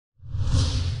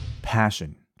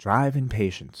passion, drive, and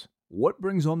patience. What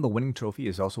brings home the winning trophy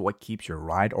is also what keeps your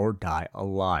ride or die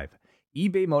alive.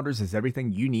 eBay Motors has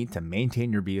everything you need to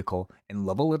maintain your vehicle and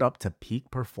level it up to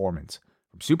peak performance.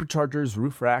 From superchargers,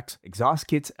 roof racks, exhaust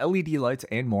kits, LED lights,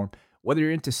 and more, whether you're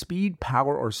into speed,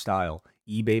 power, or style,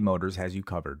 eBay Motors has you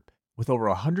covered. With over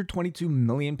 122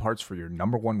 million parts for your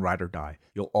number one ride or die,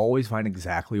 you'll always find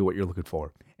exactly what you're looking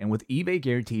for. And with eBay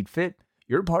Guaranteed Fit,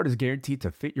 your part is guaranteed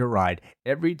to fit your ride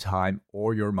every time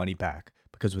or your money back.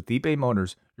 Because with eBay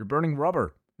Motors, you're burning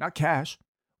rubber, not cash.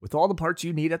 With all the parts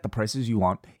you need at the prices you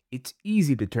want, it's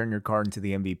easy to turn your car into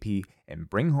the MVP and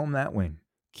bring home that win.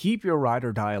 Keep your ride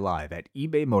or die alive at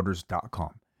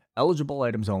ebaymotors.com. Eligible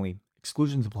items only.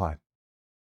 Exclusions apply.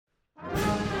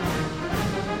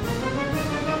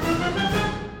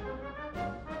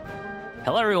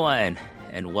 Hello, everyone,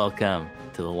 and welcome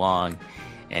to the long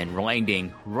and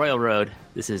winding Royal Road.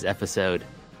 This is episode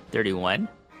 31,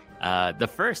 the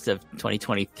first of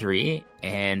 2023,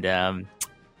 and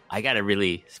I got a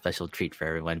really special treat for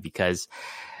everyone because,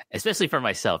 especially for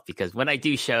myself, because when I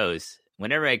do shows,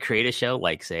 whenever I create a show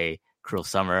like, say, Cruel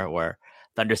Summer or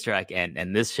Thunderstruck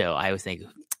and this show, I always think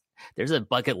there's a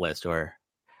bucket list or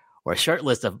a short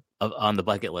list of on the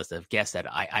bucket list of guests that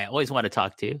I always want to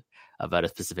talk to about a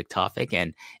specific topic,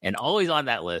 and always on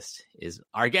that list is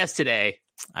our guest today.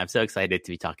 I'm so excited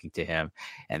to be talking to him,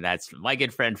 and that's my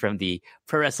good friend from the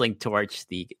Pro Wrestling Torch,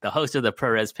 the host of the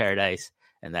Pro Res Paradise,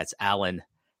 and that's Alan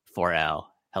 4L.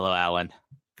 Hello, Alan.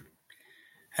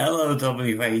 Hello,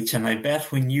 WH. And I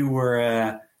bet when you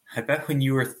were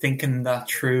thinking that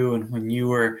through, and when you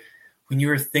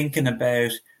were thinking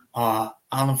about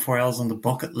Alan 4L's on the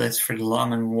bucket list for the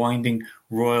long and winding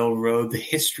Royal Road, the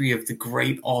history of the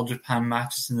great All Japan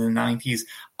matches in the 90s,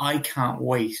 I can't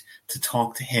wait to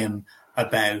talk to him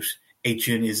about a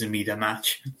Jun Izumida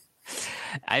match.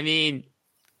 I mean,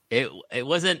 it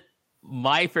wasn't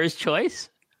my first choice.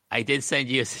 I did send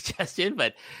you a suggestion,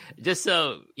 but just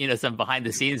so you know, some behind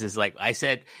the scenes is like I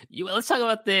said, let's talk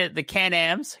about the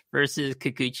Can-Ams versus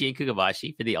Kikuchi and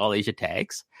Kukabashi for the All Asia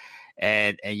tags.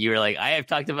 And you were like, I have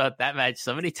talked about that match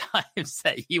so many times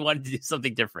that you wanted to do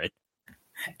something different.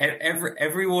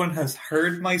 Everyone has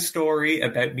heard my story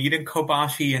about meeting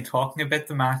Kobashi and talking about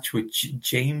the match with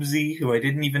Jamesy, who I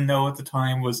didn't even know at the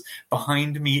time was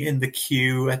behind me in the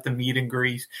queue at the meet and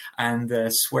greet,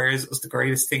 and swears it was the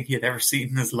greatest thing he had ever seen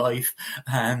in his life.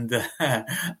 And the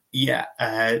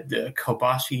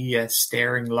Kobashi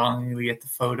staring longingly at the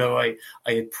photo. I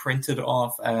had printed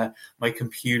off my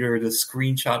computer the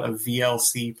screenshot of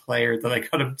VLC player that I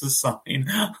got him to sign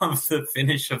of the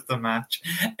finish of the match.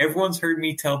 Everyone's heard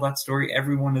me tell that story.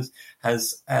 Everyone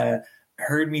has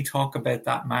heard me talk about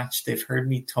that match. They've heard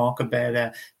me talk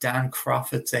about Dan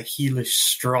Croffitt's heelish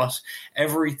strut.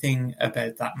 Everything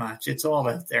about that match. It's all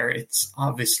out there. It's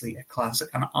obviously a classic.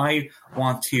 And I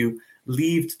want to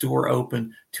leave the door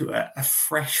open to a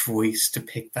fresh voice to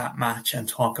pick that match and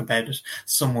talk about it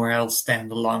somewhere else down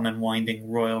the long and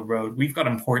winding Royal Road. We've got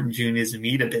important Jun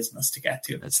Izumida business to get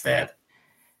to instead.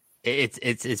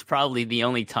 It's probably the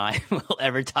only time we'll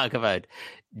ever talk about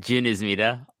Jun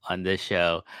Izumida on this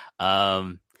show.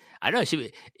 I don't know.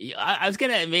 I was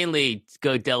gonna mainly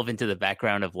go delve into the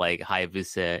background of like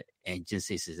Hayabusa and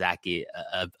Jinsei Sasaki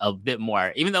a bit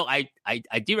more, even though I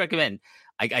do recommend.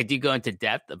 I do go into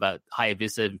depth about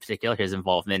Hayabusa in particular, his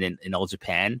involvement in All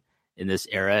Japan in this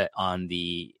era on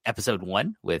the episode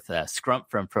 1 with Scrump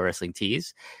from Pro Wrestling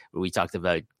Tees, where we talked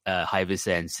about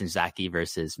Hayabusa and Shinzaki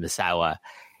versus Misawa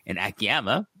and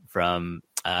Akiyama from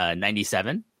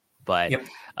 97. But yep.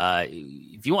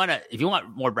 If you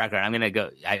want more background, I'm gonna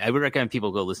go. I would recommend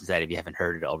people go listen to that if you haven't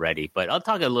heard it already. But I'll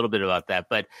talk a little bit about that.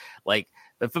 But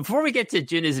before we get to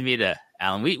Jun Izumida,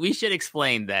 Alan, we should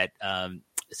explain that.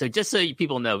 So just so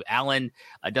people know, Alan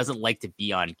doesn't like to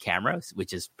be on camera,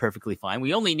 which is perfectly fine.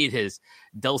 We only need his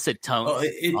dulcet tones.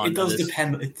 Well, it does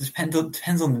depend. It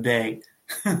depends on the day.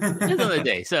 Depends on the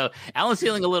day. So Alan's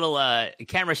feeling a little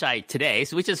camera shy today,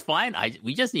 which is fine.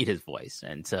 We just need his voice,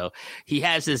 and so he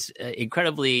has this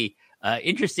incredibly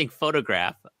interesting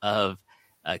photograph of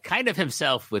kind of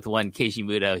himself with one Keiji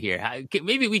Muto here.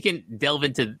 Maybe we can delve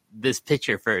into this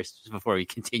picture first before we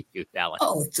continue, Alan.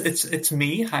 Oh, it's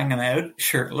me hanging out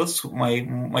shirtless with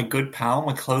my good pal,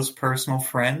 my close personal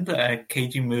friend,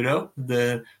 Keiji Muto,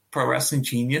 the pro wrestling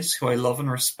genius who I love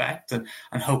and respect and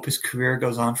hope his career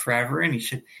goes on forever, and he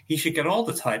should get all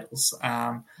the titles.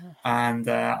 I'm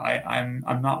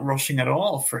not rushing at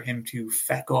all for him to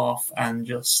feck off and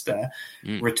just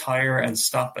retire and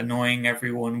stop annoying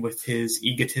everyone with his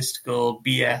egotistical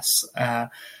BS.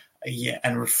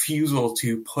 and refusal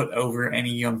to put over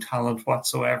any young talent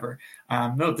whatsoever.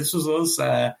 No, this was us.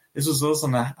 This was us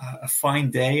on a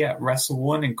fine day at Wrestle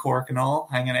One in Cork and all,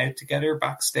 hanging out together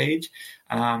backstage.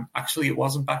 Actually, it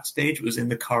wasn't backstage; it was in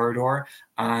the corridor,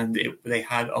 and they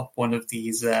had up one of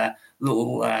these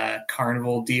little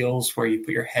carnival deals where you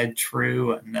put your head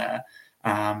through, and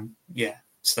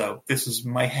So this is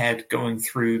my head going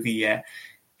through the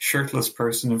shirtless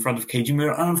person in front of Keiji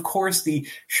Muto. And of course, the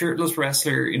shirtless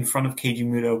wrestler in front of Keiji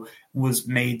Muto was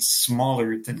made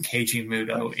smaller than Keiji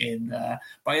Muto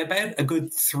by about a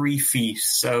good 3 feet.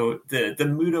 So the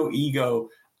Muto ego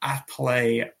at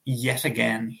play yet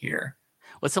again here.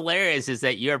 What's hilarious is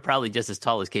that you're probably just as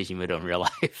tall as Keiji Muto in real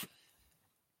life.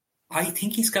 I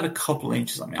think he's got a couple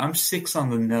inches on me. I'm 6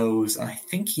 on the nose, and I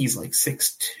think he's like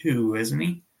 6'2", isn't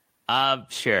he?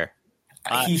 Sure.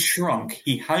 He shrunk.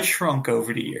 He has shrunk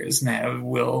over the years. Now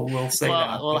we'll say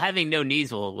that. Well, having no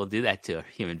knees will do that to a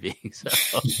human being.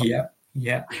 So.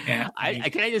 Yeah. Can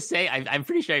I just say I'm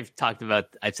pretty sure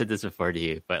I've said this before to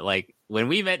you, but like when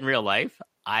we met in real life,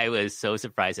 I was so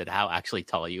surprised at how actually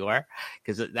tall you are,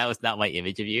 because that was not my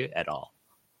image of you at all.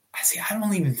 I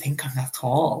don't even think I'm that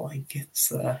tall. Like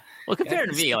it's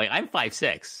compared to me, like I'm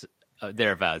 5'6",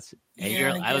 thereabouts,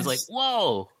 and I was like,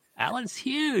 whoa, Alan's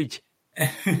huge.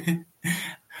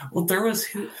 Well, there was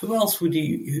who else would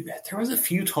you? There was a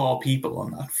few tall people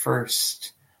on that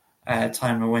first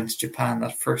time I went to Japan.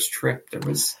 That first trip, there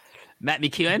was Matt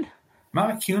McEwen.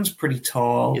 Matt McEwen's pretty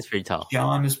tall. He's pretty tall.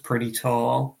 John is pretty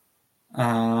tall.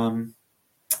 Who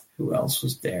else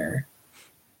was there?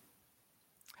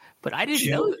 But I didn't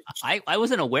know. I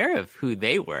wasn't aware of who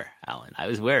they were, Alan. I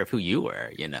was aware of who you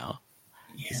were. You know.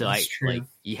 Yeah, so like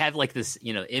you have like this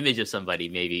image of somebody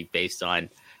maybe based on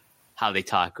how they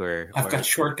talk I've got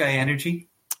short guy energy,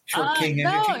 short king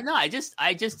energy. No, I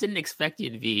just didn't expect you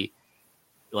to be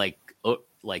like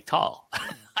tall.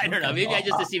 I don't know. Maybe I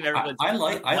just assume everyone's. I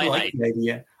like the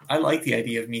idea. I like the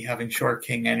idea of me having short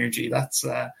king energy. That's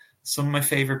some of my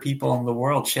favorite people in the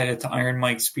world. Shout out to Iron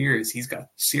Mike Spears. He's got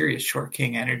serious short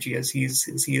king energy, as he is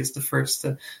the first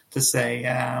to say.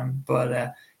 I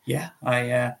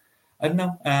don't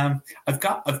know. I've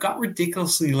got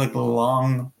ridiculously like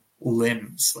long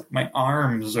limbs. Like my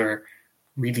arms are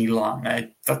really long.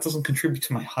 That doesn't contribute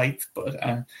to my height, but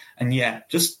kind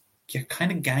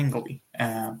of gangly.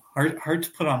 Hard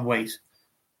to put on weight.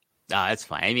 No, that's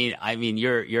fine. I mean,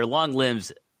 your long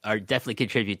limbs are definitely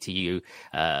contribute to you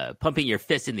pumping your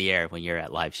fist in the air when you're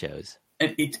at live shows.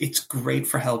 It's great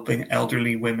for helping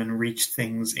elderly women reach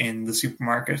things in the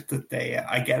supermarket that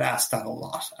I get asked that a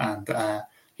lot, and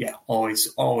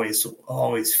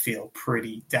always feel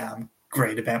pretty damn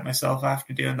great about myself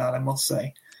after doing that, I must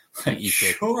say.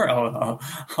 Sure, I'll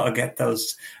get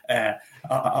those.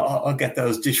 I'll get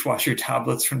those dishwasher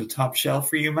tablets from the top shelf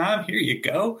for you, ma'am. Here you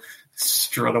go.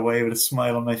 Strut away with a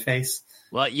smile on my face.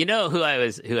 Well, you know who I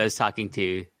was talking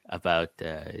to about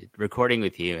recording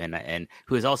with you, and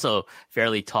who is also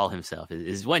fairly tall himself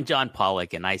is one John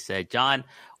Pollock, and I said, John,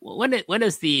 when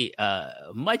is the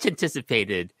much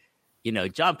anticipated,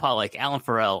 John Pollock, Alan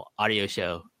Farrell audio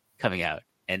show coming out?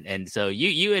 And so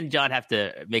you and John have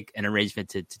to make an arrangement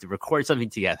to record something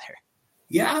together.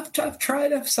 Yeah, I've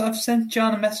tried. I've sent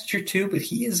John a message or two, but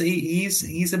he's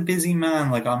a busy man.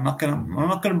 Like I'm not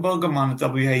gonna bug him on it.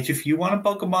 WH, if you want to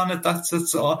bug him on it,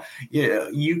 that's all. Yeah,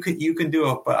 you can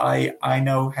do it. But I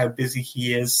know how busy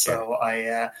he is, so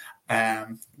I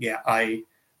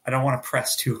don't want to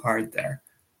press too hard there.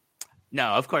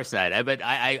 No, of course not. But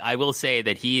I will say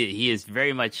that he is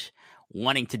very much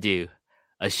wanting to do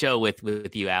a show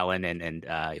with you, Alan, and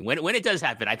when it does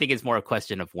happen, I think it's more a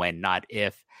question of when, not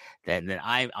if. Then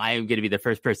I'm going to be the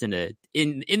first person to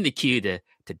in the queue to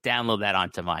download that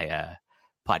onto my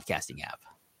podcasting app.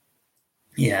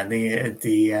 Yeah,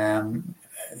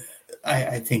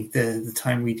 I think the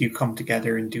time we do come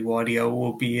together and do audio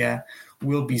will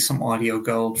be some audio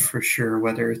gold for sure.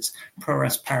 Whether it's Pro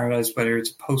Wrestling Paradise, whether it's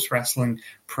post wrestling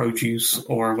produce,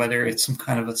 or whether it's some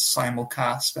kind of a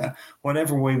simulcast,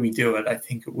 whatever way we do it, I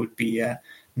think it would be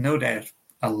no doubt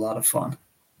a lot of fun.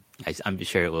 I'm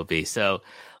sure it will be. So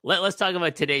let's talk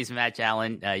about today's match,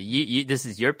 Alan. This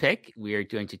is your pick. We are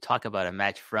going to talk about a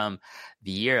match from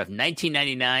the year of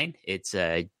 1999. It's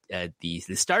the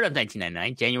start of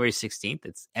 1999, January 16th.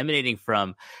 It's emanating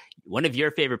from one of your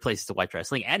favorite places to watch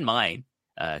wrestling and mine,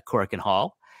 Korakuen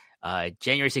Hall.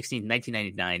 January 16th,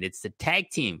 1999. It's the tag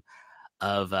team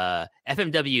of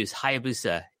FMW's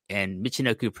Hayabusa and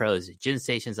Michinoku Pros,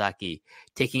 Jinsei Shinzaki,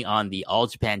 taking on the All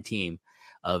Japan team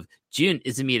of Jun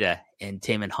Izumida and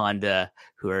Taemin Honda,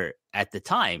 who are at the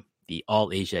time the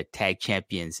All Asia Tag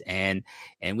Champions, and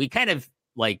we kind of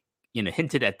like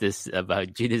hinted at this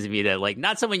about Jun Izumida, like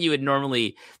not someone you would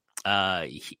normally, not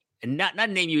a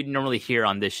name you would normally hear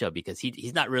on this show, because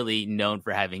he's not really known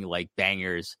for having like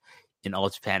bangers in All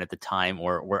Japan at the time,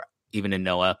 or even in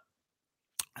Noah.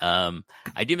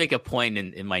 I do make a point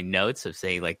in my notes of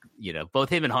saying, like, both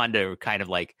him and Honda were kind of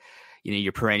like,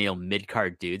 your perennial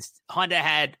mid-card dudes. Honda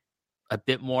had a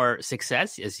bit more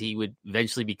success as he would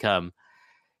eventually become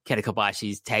Kenta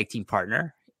Kobashi's tag team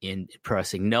partner in Pro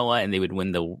Wrestling Noah, and they would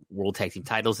win the World Tag Team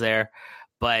titles there.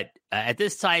 But at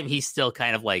this time, he's still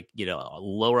kind of like,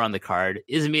 lower on the card.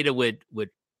 Izumida would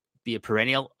be a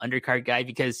perennial undercard guy,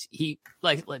 because he,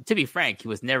 like to be frank, he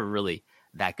was never really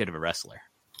that good of a wrestler.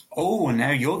 Oh,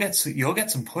 now you'll get some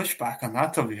pushback on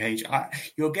that, WH.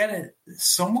 You'll get it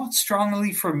somewhat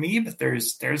strongly from me, but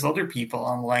there's other people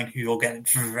online who you'll get it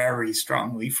very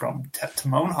strongly from.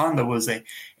 Tomoe Honda was a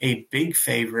big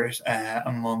favorite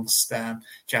amongst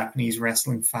Japanese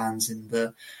wrestling fans in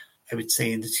the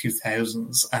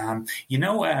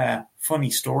 2000s.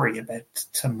 Funny story about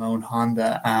Tomoe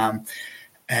Honda.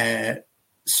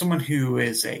 Someone who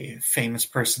is a famous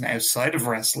person outside of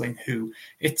wrestling, who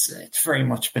it's very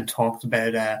much been talked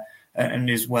about and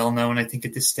is well known, I think,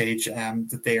 at this stage,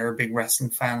 that they are a big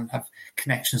wrestling fan and have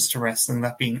connections to wrestling,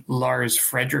 that being Lars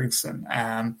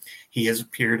Frederiksen. He has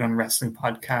appeared on wrestling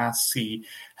podcasts. He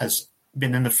has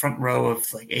been in the front row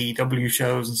of like AEW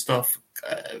shows and stuff.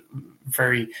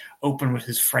 Very open with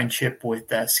his friendship with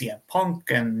CM Punk,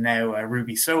 and now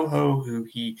Ruby Soho, who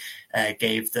he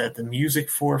gave the music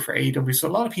for AEW. So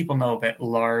a lot of people know about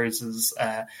Lars's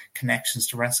connections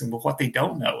to wrestling, but what they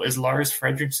don't know is Lars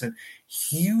Frederiksen,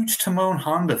 huge Tomoe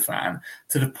Honda fan,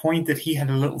 to the point that he had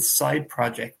a little side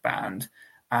project band,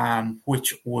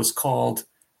 which was called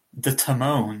the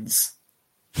Tomones.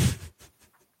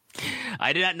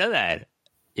 I did not know that.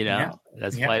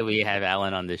 That's why we have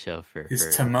Alan on the show for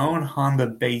Tomoe Honda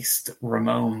based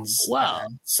Ramones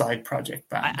side project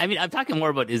band. I mean, I'm talking more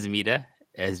about Izumida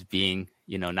as being,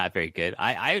 not very good.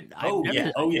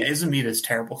 Izumida is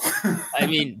terrible. I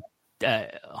mean,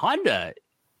 Honda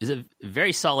is a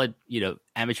very solid,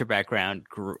 amateur background,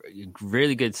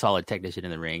 really good, solid technician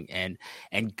in the ring, and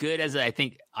good as I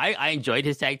think. I enjoyed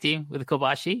his tag team with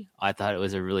Kobashi. I thought it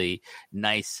was a really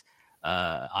nice,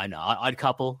 odd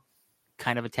couple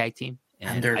kind of a tag team,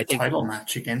 and their title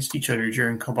match against each other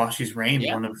during Kobashi's reign.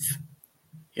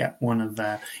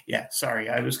 Sorry,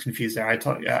 I was confused there. I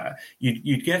thought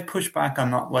you'd get pushback on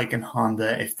not liking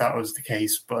Honda if that was the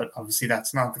case, but obviously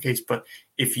that's not the case. But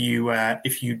if you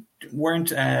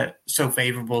weren't so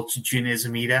favorable to Jun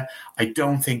Izumida, I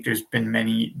don't think there's been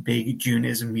many big Jun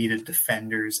Izumida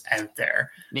defenders out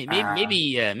there.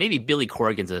 Maybe Billy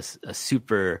Corgan's a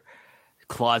super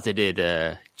closeted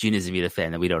Jun Izumida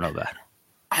fan that we don't know about.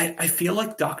 I feel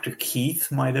like Dr. Keith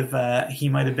might have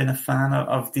been a fan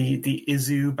of the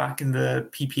Izu back in the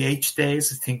PPH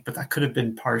days, I think, but that could have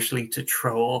been partially to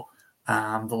troll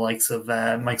the likes of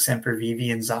Mike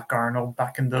Sempervive and Zach Arnold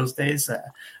back in those days.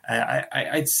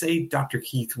 I'd say Dr.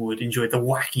 Keith would enjoy the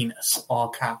wackiness, all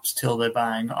caps, tilde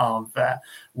bang, of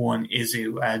one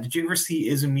Izu. Did you ever see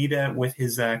Izumida with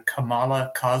his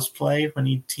Kamala cosplay when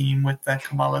he teamed with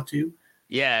Kamala too?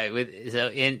 Yeah,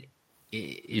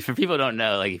 for people who don't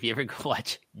know, like if you ever go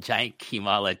watch Giant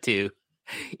Kamala 2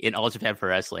 in All Japan Pro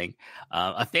Wrestling,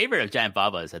 a favorite of Giant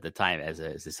Baba's at the time as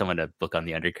someone to book on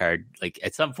the undercard. Like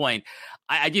at some point,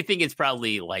 I do think it's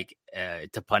probably like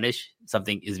to punish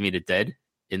something Izumida did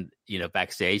in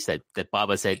backstage that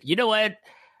Baba said, you know what,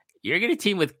 you're gonna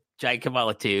team with Giant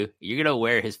Kamala 2, you're gonna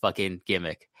wear his fucking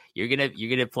gimmick, you're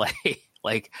gonna play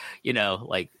like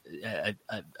a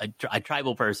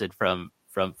tribal person from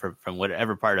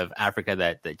whatever part of Africa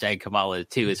that Giant Kamala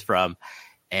 2 is from,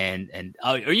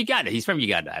 or Uganda. He's from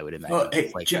Uganda, I would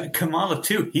imagine. Well, Kamala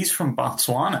 2, he's from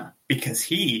Botswana, because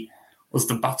he was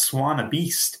the Botswana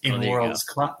Beast in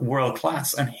world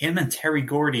class, and him and Terry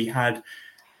Gordy had,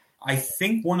 I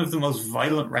think, one of the most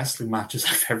violent wrestling matches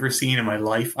I've ever seen in my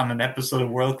life on an episode of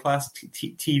World Class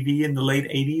TV in the late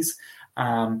 80s,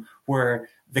 where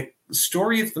the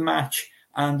story of the match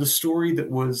and the story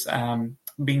that was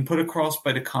being put across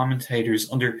by the commentators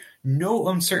under no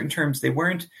uncertain terms. They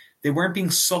weren't being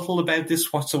subtle about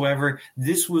this whatsoever.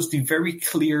 This was the very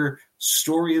clear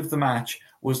story of the match,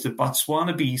 was that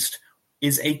Botswana Beast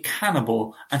is a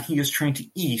cannibal and he is trying to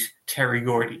eat Terry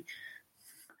Gordy.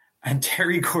 And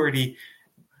Terry Gordy,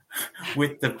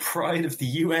 with the pride of the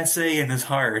USA in his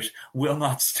heart, will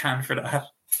not stand for that.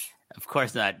 Of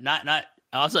course not. Not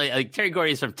also, like, Terry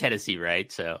Gordy is from Tennessee,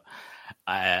 right? So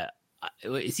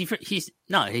is he from, he's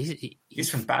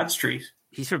from Bad Street.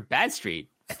 He's from Bad Street.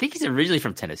 I think he's originally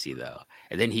from Tennessee, though,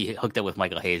 and then he hooked up with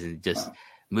Michael Hayes and just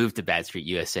moved to Bad Street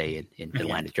USA in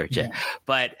Atlanta, Georgia.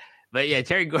 But yeah,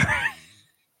 Terry Gordy.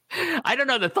 I don't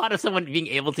know. The thought of someone being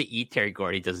able to eat Terry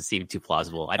Gordy doesn't seem too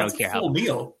plausible. I don't care how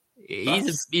meal.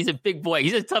 He's a big boy.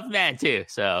 He's a tough man too.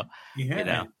 So you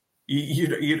know,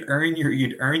 you'd earn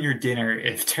your dinner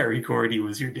if Terry Gordy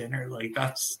was your dinner. Like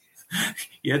that's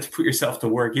you had to put yourself to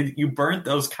work. You burnt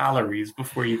those calories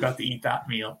before you got to eat that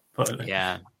meal. But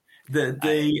yeah,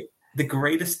 the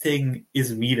greatest thing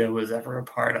Izmida was ever a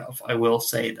part of, I will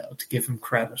say though, to give him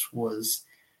credit, was.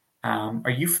 Are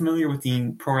you familiar with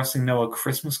the Pro Wrestling Noah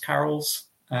Christmas carols,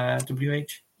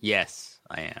 WH? Yes,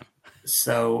 I am.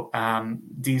 So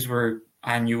these were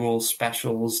annual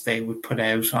specials they would put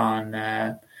out on,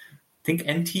 I think,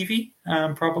 NTV,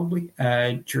 probably,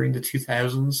 during the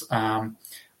 2000s,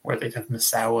 where they'd have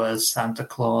Misawa as Santa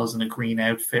Claus in a green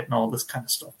outfit and all this kind of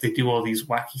stuff. They do all these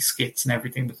wacky skits and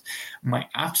everything. But my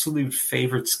absolute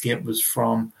favorite skit was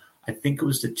from, I think it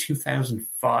was the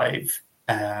 2005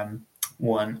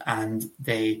 one, and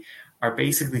they are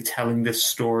basically telling this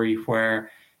story where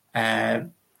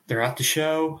they're at the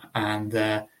show, and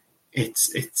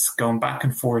it's going back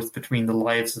and forth between the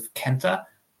lives of Kenta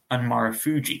and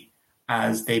Marufuji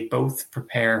as they both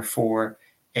prepare for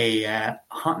a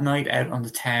hot night out on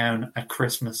the town at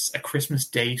Christmas, a Christmas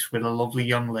date with a lovely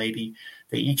young lady.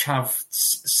 They each have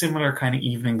similar kind of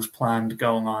evenings planned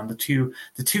going on. The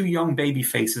two young baby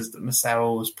faces that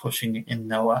Misawa was pushing in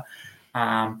Noah.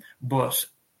 But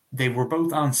they were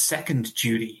both on second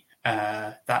duty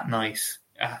that night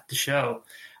at the show.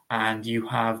 And you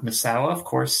have Misawa, of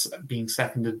course, being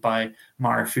seconded by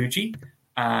Marufuji,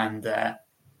 and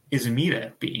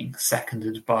Izumida being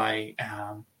seconded by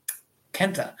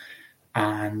Kenta,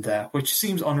 and which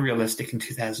seems unrealistic in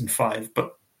 2005,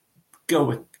 but go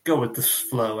with the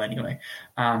flow anyway.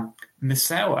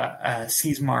 Misawa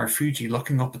sees Marufuji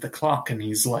looking up at the clock, and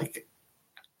he's like,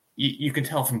 you can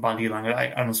tell from body language. I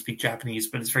don't speak Japanese,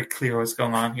 but it's very clear what's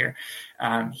going on here.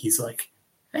 He's like,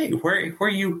 "Hey, where are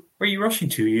you rushing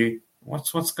to?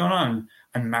 What's going on?"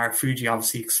 And Marufuji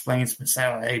obviously explains to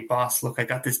Misawa, "Hey, boss, look, I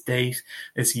got this date,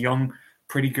 this young,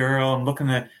 pretty girl. I'm looking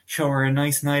to show her a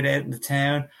nice night out in the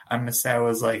town." And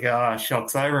Misawa's like, "Ah,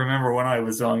 shucks, I remember when I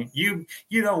was on. You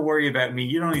don't worry about me.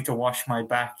 You don't need to wash my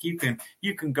back. You can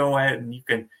go out and you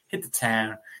can hit the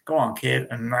town. Go on, kid."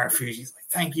 And Marufuji's like,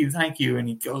 thank you. And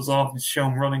he goes off and shows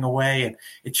him running away. And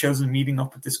it shows him meeting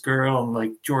up with this girl. And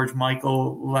like George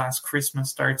Michael Last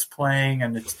Christmas starts playing.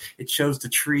 And it shows the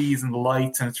trees and the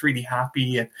lights. And it's really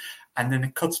happy. And then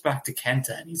it cuts back to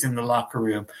Kenta. And he's in the locker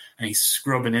room. And he's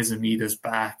scrubbing Izumida's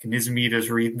back. And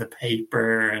Izumida's reading the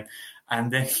paper.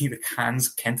 And then he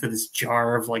hands Kenta this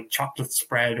jar of like chocolate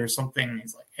spread or something. And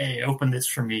he's like, "Hey, open this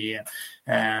for me."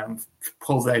 And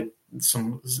pulls out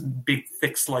some big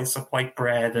thick slice of white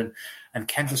bread, and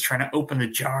Kenta's trying to open the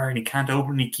jar and he can't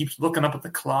open it. He keeps looking up at the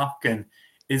clock, and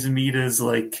Izumida's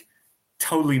like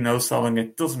totally no selling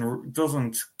it.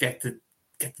 Doesn't get the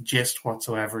gist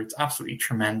whatsoever. It's absolutely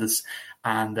tremendous.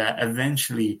 And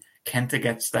eventually Kenta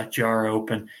gets that jar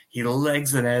open. He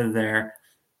legs it out of there,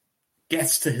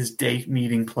 gets to his date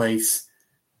meeting place,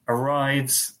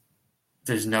 arrives.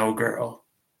 There's no girl.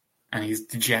 And he's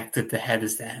dejected, the head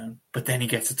is down. But then he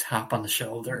gets a tap on the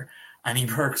shoulder, and he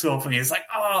perks up, and he's like,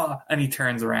 "Oh!" And he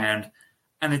turns around,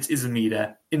 and it's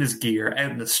Izumida in his gear,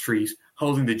 out in the street,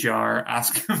 holding the jar,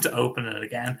 asking him to open it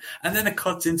again. And then it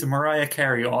cuts into Mariah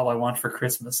Carey, "All I Want for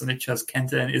Christmas," and it shows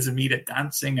Kenta and Izumida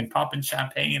dancing and popping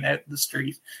champagne out in the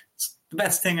street. It's the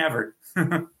best thing ever.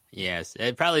 Yes,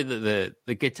 probably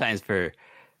the good times for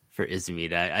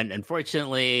Izumida. And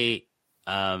unfortunately,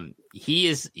 he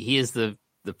is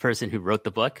the person who wrote the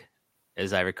book,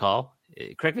 as I recall.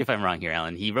 Correct me if I'm wrong here,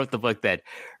 Alan. He wrote the book that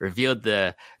revealed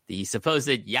the supposed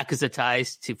Yakuza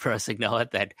ties to Pro Wrestling Noah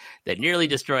that nearly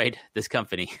destroyed this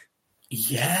company.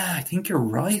 Yeah, I think you're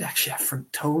right. Actually, I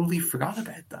totally forgot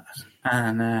about that.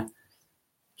 And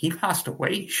he passed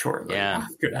away shortly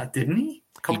after that, didn't he?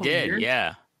 He did,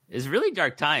 yeah. It's really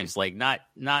dark times, like not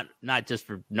just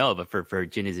for Noah, but for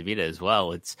Jin Izumida as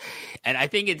well. And I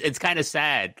think it's kind of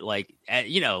sad, like,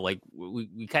 like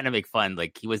we kind of make fun,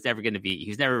 like he was never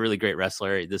a really great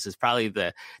wrestler. This is probably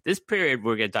this period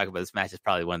we're going to talk about, this match is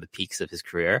probably one of the peaks of his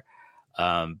career.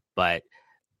 But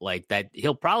like that,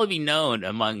 he'll probably be known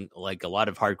among like a lot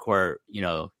of hardcore,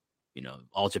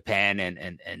 All Japan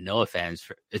and Noah fans,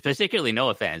 particularly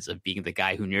Noah fans, of being the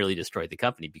guy who nearly destroyed the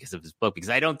company because of his book. Because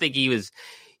I don't think he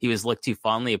was looked too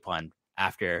fondly upon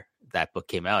after that book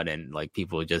came out, and like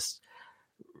people just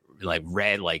like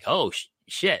read like, "Oh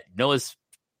shit, Noah's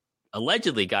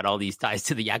allegedly got all these ties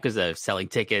to the Yakuza, selling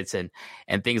tickets and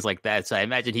things like that." So I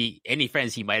imagine any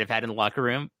friends he might have had in the locker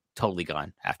room totally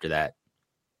gone after that.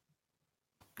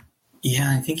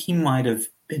 Yeah, I think he might have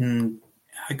been.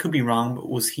 I could be wrong, but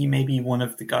was he maybe one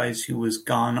of the guys who was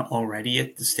gone already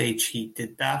at the stage he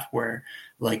did that, where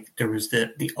like there was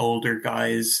the older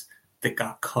guys that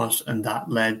got cut, and that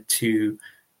led to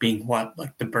being what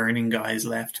like the burning guys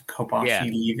left, Yeah.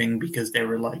 Kobashi leaving because they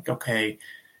were like, okay,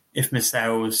 if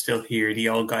Misawa was still here, the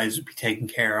old guys would be taken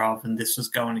care of, and this was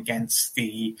going against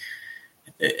the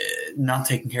not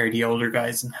taking care of the older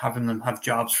guys and having them have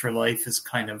jobs for life is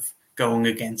kind of going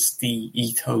against the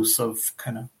ethos of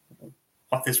kind of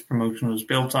what this promotion was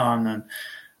built on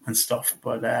and stuff.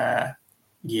 But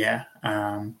yeah,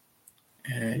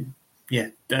 yeah,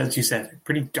 as you said,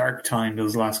 pretty dark time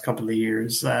those last couple of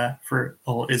years for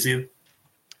all Izzy.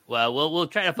 Well, we'll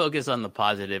try to focus on the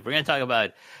positive. We're going to talk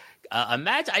about a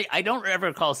match I don't ever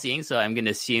recall seeing, so I'm going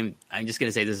to assume I'm just going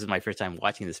to say this is my first time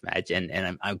watching this match,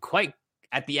 and I'm quite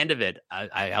at the end of it.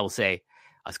 I will say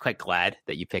I was quite glad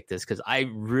that you picked this because I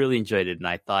really enjoyed it, and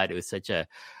I thought it was such a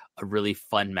really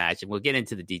fun match, and we'll get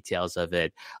into the details of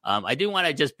it. I do want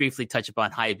to just briefly touch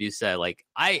upon Hayabusa. Like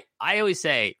I always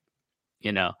say,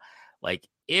 like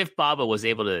if Baba was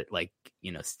able to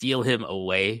steal him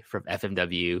away from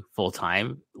FMW full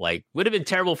time, like would have been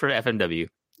terrible for FMW.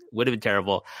 Would have been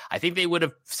terrible. I think they would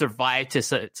have survived to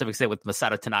some extent with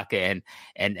Masato Tanaka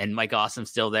and Mike Awesome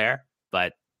still there.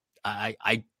 But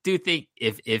I do think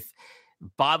if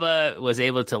Baba was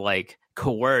able to like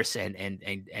coerce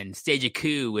and stage a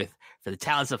coup for the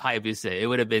talents of Hayabusa, it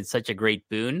would have been such a great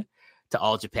boon to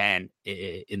All Japan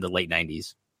in the late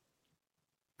 90s.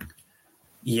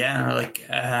 Yeah, like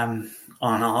on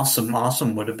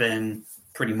Awesome would have been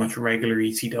pretty much regular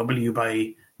ECW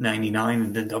by 99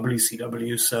 and then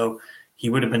WCW, so he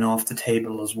would have been off the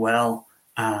table as well.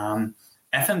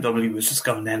 FMW was just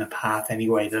going down a path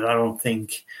anyway that I don't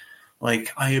think,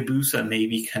 like Hayabusa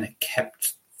maybe kind of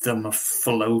kept them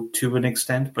afloat to an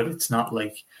extent, but it's not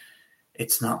like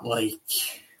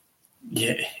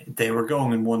yeah, they were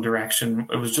going in one direction.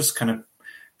 It was just kind of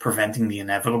preventing the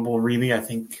inevitable, really. I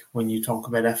think when you talk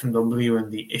about FMW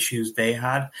and the issues they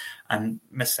had, and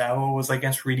Misawa was, I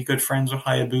guess, really good friends with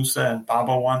Hayabusa, and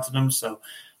Baba wanted him. So,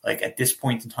 like at this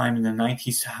point in time in the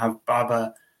 90s, to have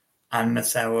Baba and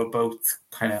Misawa both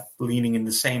kind of leaning in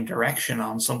the same direction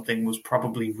on something was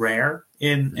probably rare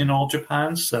in All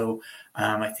Japan. So,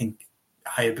 I think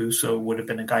Hayabusa would have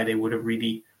been a guy they would have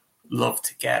really loved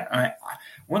to get.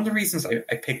 One of the reasons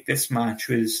I picked this match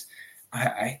was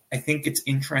I think it's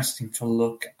interesting to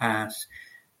look at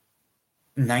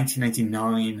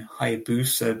 1999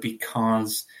 Hayabusa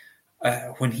because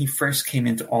when he first came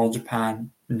into All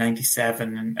Japan in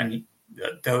 97 and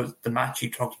the match you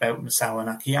talked about, Misawa and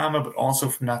Akiyama, but also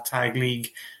from that tag league,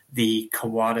 the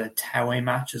Kawada Taue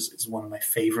match is one of my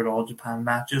favorite All Japan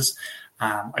matches.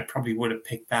 I probably would have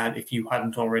picked that if you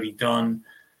hadn't already done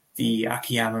the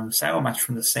Akiyama Misawa match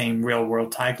from the same Real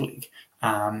World Tag League.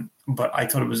 But I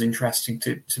thought it was interesting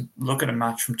to look at a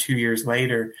match from 2 years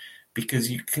later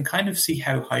because you can kind of see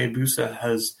how Hayabusa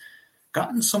has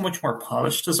gotten so much more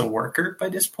polished as a worker by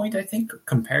this point, I think,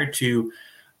 compared to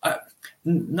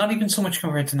not even so much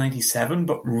compared to 97,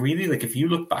 but really like if you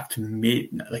look back to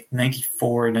like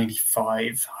 94,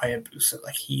 95 Hayabusa,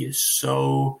 like he is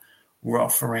so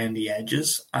rough around the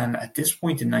edges. And at this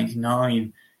point in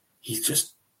 99, he's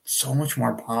just so much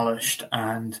more polished,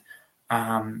 and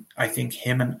I think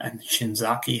him and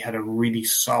Shinzaki had a really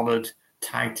solid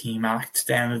tag team act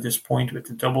down at this point with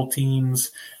the double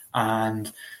teams,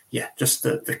 and yeah, just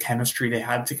the chemistry they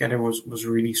had together was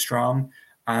really strong,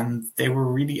 and they were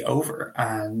really over.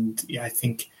 And yeah, I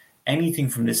think anything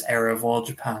from this era of All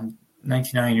Japan,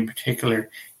 99 in particular,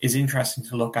 is interesting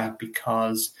to look at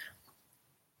because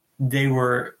they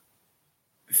were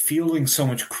fielding so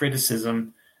much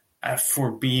criticism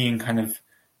for being kind of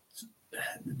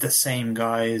the same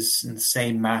guys in the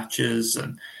same matches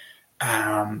and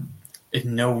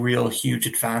no real huge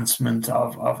advancement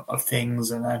of things.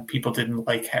 And people didn't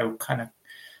like how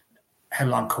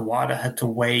long Kawada had to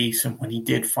wait. And when he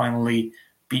did finally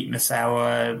beat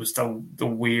Misawa, it was the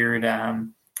weird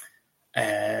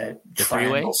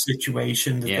triangle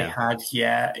situation that they had,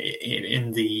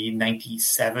 in the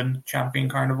 97 Champion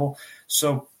Carnival.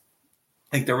 So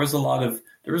like there was a lot of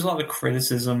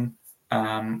criticism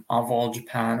of All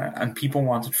Japan, and people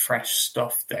wanted fresh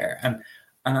stuff there.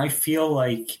 And I feel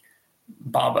like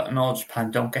Baba and All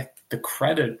Japan don't get the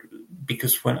credit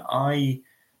because when I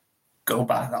go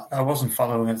back, I wasn't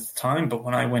following at the time, but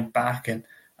when I went back and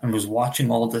was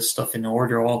watching all this stuff in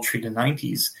order all through the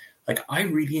 90s, like I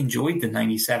really enjoyed the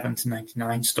 97 to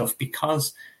 99 stuff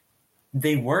because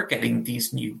they were getting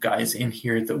these new guys in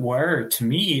here that were, to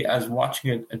me, as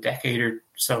watching it a decade or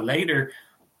so later,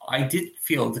 I did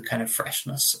feel the kind of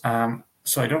freshness.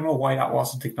 So I don't know why that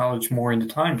wasn't acknowledged more in the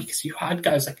time, because you had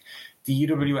guys like the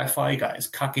UWFI guys,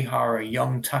 Kakihara,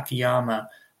 Young Takayama,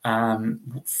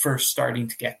 first starting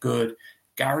to get good.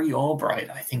 Gary Albright,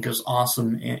 I think, was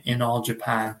awesome in All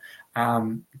Japan.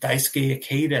 Daisuke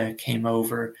Ikeda came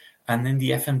over, and then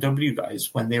the FMW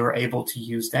guys, when they were able to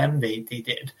use them, they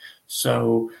did.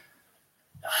 So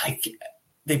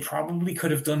they probably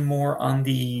could have done more on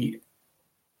the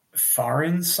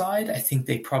foreign side. I think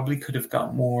they probably could have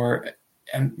got more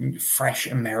fresh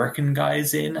American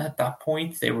guys in at that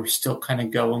point. They were still kind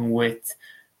of going with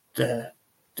the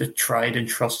tried and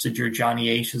trusted, your Johnny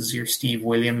H's, your Steve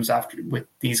Williams, after with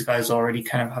these guys already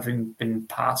kind of having been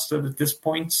past it at this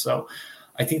point. So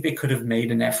I think they could have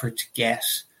made an effort to get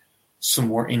some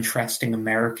more interesting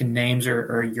American names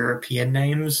or European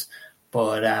names.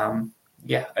 But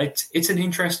yeah, it's an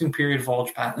interesting period of All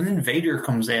Japan. And then Vader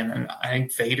comes in, and I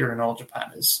think Vader in All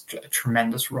Japan is a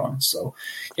tremendous run. So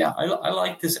yeah, I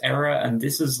like this era, and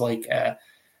this is like a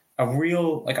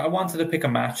real, like, I wanted to pick a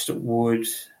match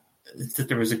that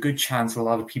there was a good chance a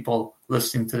lot of people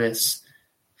listening to this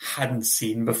hadn't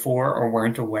seen before or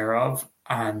weren't aware of.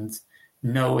 And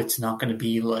no, it's not going to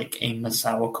be like a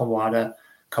Misawa Kawada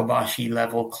Kobashi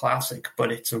level classic,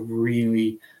 but it's a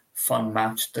really fun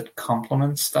match that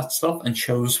complements that stuff and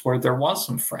shows where there was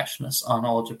some freshness on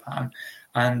All Japan.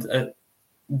 And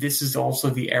this is also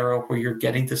the era where you're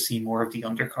getting to see more of the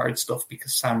undercard stuff,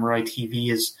 because Samurai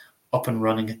TV is up and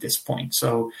running at this point.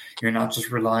 So you're not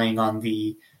just relying on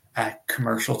the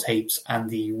commercial tapes and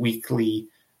the weekly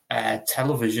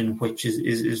television, which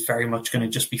is very much going to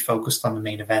just be focused on the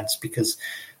main events, because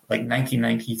like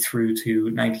 1990 through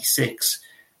to 96,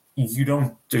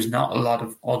 there's not a lot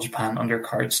of All Japan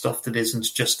undercard stuff that isn't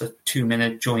just a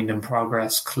 2-minute joined in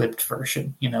progress clipped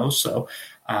version, so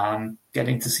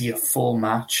getting to see a full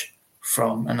match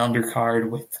from an undercard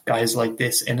with guys like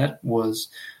this in it was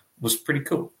pretty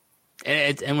cool.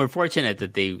 And we're fortunate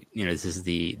that this is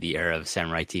the era of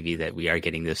Samurai TV that we are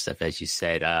getting this stuff, as you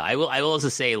said. I will also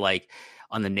say, like,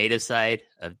 on the native side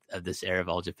of this era of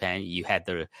All Japan, you had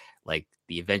the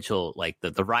eventual, like,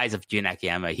 the rise of Jun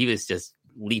Akiyama. He was just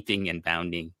leaping and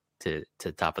bounding to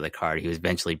top of the card. He was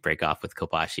eventually break off with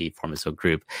Kobashi, form his own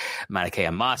group.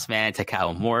 Manakeya Mossman,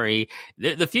 Takao Mori.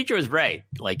 The future was bright.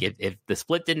 Like, if the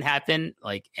split didn't happen,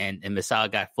 like, and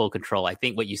Misawa got full control, I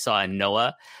think what you saw in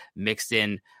Noah mixed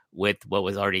in with what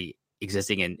was already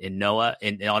existing in Noah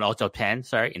in All Japan,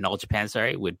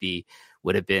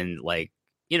 would have been like,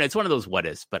 it's one of those what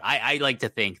ifs. But I like to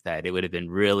think that it would have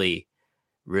been really,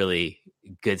 really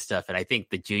good stuff, and I think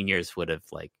the juniors would have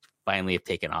finally have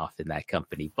taken off in that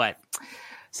company. But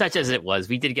such as it was,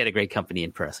 we did get a great company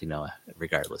in Pro Wrestling Noah,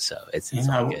 regardless. So it's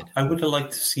all good. I would have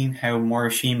liked to have seen how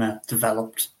Morishima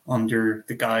developed under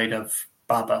the guide of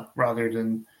Baba rather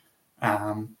than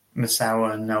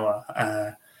Misawa and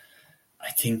Noah. I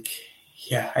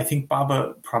think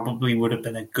Baba probably would have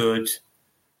been a good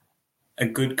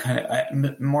kind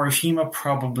of. Morishima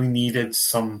probably needed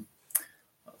some,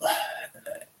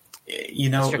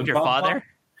 stricter father.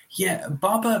 Yeah,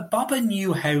 Baba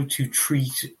knew how to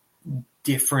treat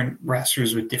different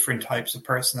wrestlers with different types of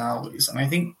personalities, and I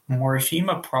think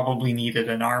Morishima probably needed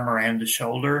an arm around the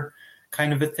shoulder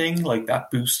kind of a thing, like that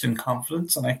boost in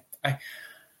confidence. And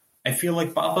I feel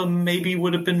like Baba maybe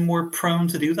would have been more prone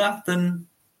to do that than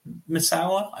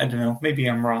Misawa. I don't know. Maybe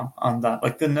I'm wrong on that.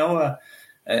 Like the Noah,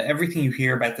 everything you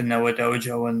hear about the Noah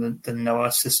dojo and the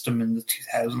Noah system in the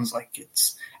 2000s, like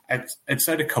it's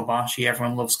outside of Kobashi,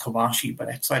 everyone loves Kobashi, but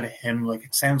outside of him, like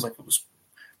it sounds like it was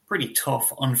pretty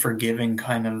tough, unforgiving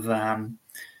kind of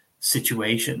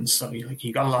situations. So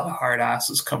you got a lot of hard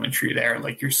asses coming through there,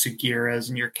 like your Sugiras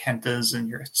and your Kentas and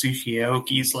your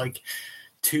Tsushi-Aokis. Like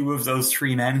 2 of those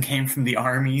 3 men came from the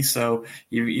army, so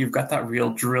you've got that real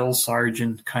drill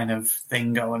sergeant kind of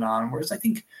thing going on. Whereas I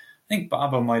think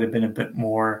Baba might have been a bit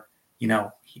more,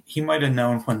 he might have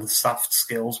known when the soft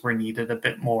skills were needed a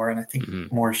bit more, and I think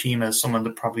Morishima is someone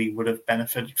that probably would have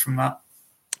benefited from that.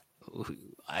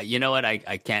 You know what?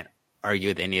 I can't argue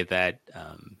with any of that.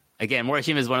 Again,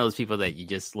 Morishima is one of those people that you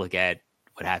just look at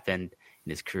what happened in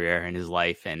his career and his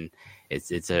life, and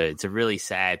it's a really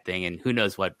sad thing. And who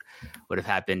knows what would have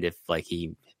happened if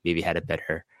he maybe had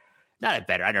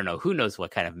I don't know. Who knows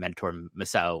what kind of mentor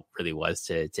Masao really was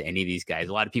to any of these guys.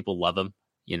 A lot of people love him,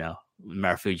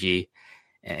 Marufuji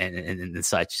and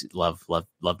such love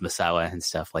Misawa and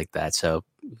stuff like that. So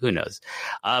who knows?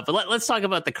 But let's talk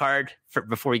about the card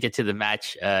before we get to the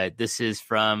match. This is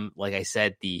from, like I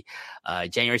said, the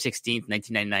January 16th,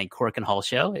 1999 Korakuen Hall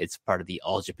show. It's part of the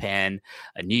All Japan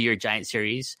New Year Giant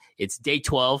Series. It's day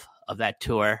 12 of that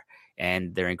tour.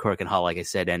 and they're in Korakuen Hall, like I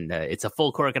said, and it's a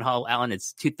full Korakuen Hall, Alan.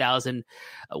 It's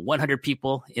 2,100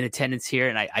 people in attendance here,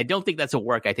 and I don't think that's a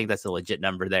work. I think that's a legit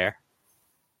number there.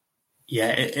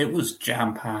 Yeah, it was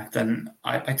jam-packed, and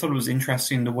I thought it was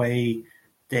interesting the way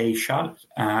they shot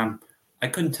it. I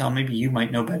couldn't tell, maybe you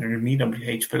might know better than me,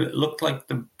 WH, but it looked like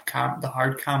the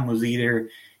hard cam was either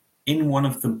in one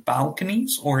of the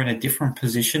balconies or in a different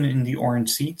position in the orange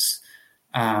seats,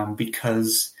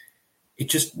 because it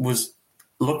just was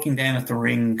looking down at the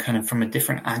ring kind of from a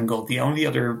different angle. The only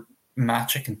other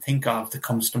match I can think of that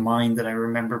comes to mind that I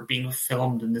remember being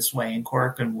filmed in this way in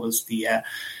Korakuen was a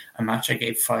match I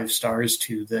gave 5 stars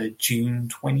to, the June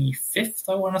 25th,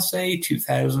 I want to say,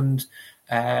 2000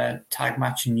 tag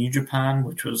match in New Japan,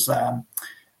 which was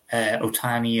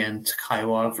Otani and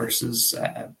Takaiwa versus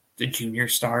the junior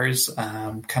stars,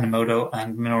 Kanemoto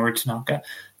and Minoru Tanaka.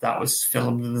 That was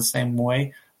filmed in the same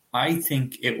way. I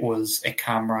think it was a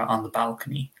camera on the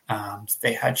balcony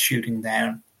they had shooting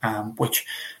down, which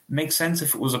makes sense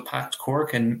if it was a packed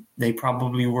Cork, and they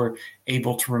probably were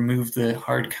able to remove the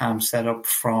hard cam setup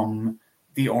from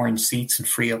the orange seats and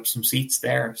free up some seats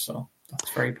there. So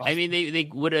that's very possible. I mean, they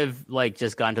would have like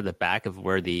just gone to the back of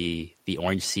where the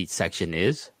orange seat section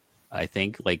is. I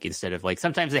think, like, instead of, like,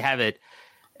 sometimes they have it,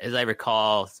 as I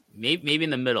recall, maybe in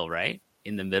the middle, right?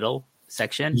 In the middle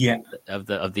section, of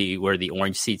the where the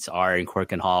orange seats are in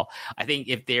Korakuen Hall. I think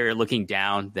if they're looking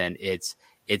down, then it's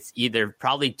either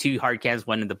probably 2 hard cams,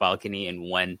 one in the balcony and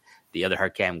one, the other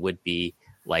hard cam would be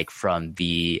like from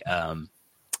the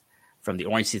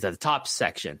orange seats at the top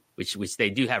section, which they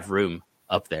do have room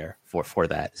up there for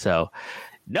that. So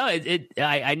no, I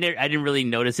didn't really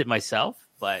notice it myself,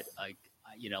 but I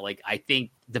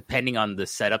think depending on the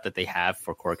setup that they have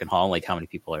for Korakuen Hall, like how many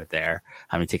people are there,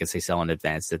 how many tickets they sell in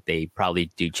advance, that they probably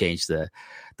do change the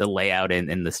layout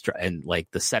and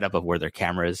the setup of where their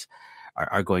cameras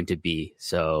are going to be.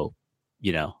 So,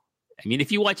 I mean,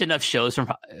 if you watch enough shows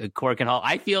from Korakuen Hall,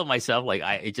 I feel myself like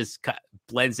it just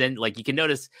blends in. Like, you can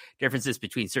notice differences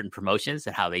between certain promotions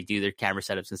and how they do their camera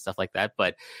setups and stuff like that.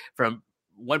 But from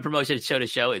one promotion to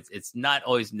show, it's not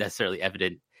always necessarily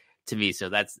evident to me. So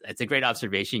it's a great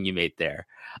observation you made there.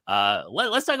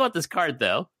 Let's talk about this card,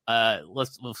 though.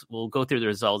 We'll go through the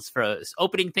results. For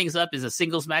opening things up is a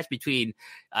singles match between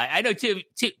I know two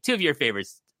of your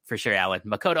favorites for sure, Alan.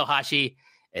 Makoto Hashi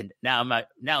and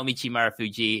Naomichi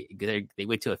Marufuji. They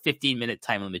went to a 15-minute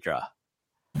time limit draw.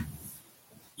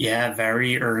 Yeah,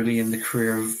 very early in the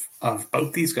career of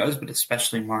both these guys, but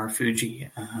especially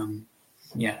Marufuji.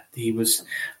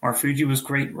 Marufuji was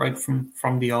great right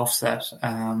from the offset.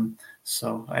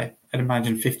 So I'd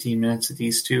imagine 15 minutes of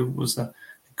these two was a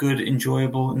good,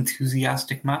 enjoyable,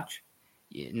 enthusiastic match.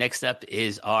 Next up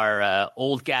is our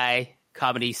old guy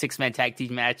comedy 6-man tag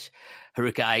team match.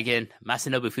 Haruka Aigen,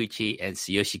 Masanobu Fuchi, and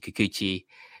Tsuyoshi Kikuchi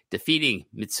defeating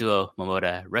Mitsuo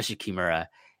Momota, Rush Kimura,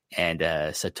 and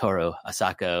Satoru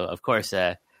Asako. Of course,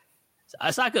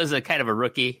 Asako is a kind of a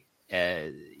rookie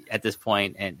at this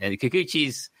point, and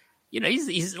Kikuchi's,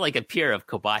 he's like a peer of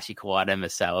Kobashi, Kawada, and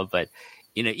Misawa, but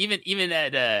even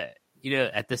at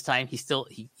at this time,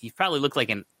 he probably looked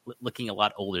looking a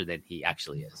lot older than he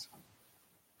actually is.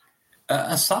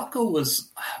 Asako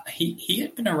he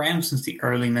had been around since the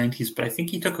early 90s, but I think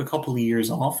he took a couple of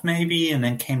years off maybe, and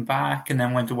then came back and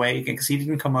then went away again because he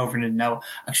didn't come over to Noah.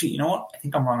 Actually, you know what? I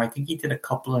think I'm wrong. I think he did a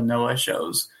couple of Noah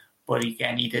shows, but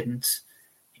again, he didn't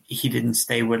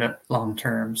stay with it long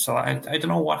term. So I don't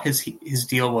know what his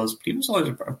deal was, but he was always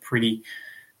a pretty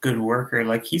good worker.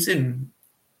 Like, he's in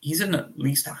at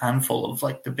least a handful of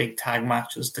like the big tag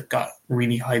matches that got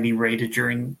really highly rated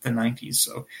during the 90s.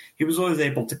 So he was always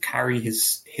able to carry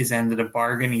his end of the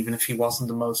bargain, even if he wasn't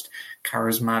the most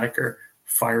charismatic or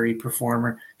fiery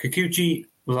performer. Kikuchi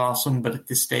was awesome, but at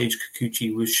this stage,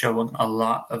 Kikuchi was showing a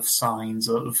lot of signs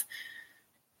of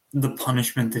the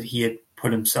punishment that he had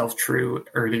put himself through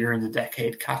earlier in the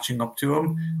decade catching up to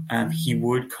him. And he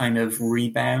would kind of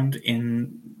rebound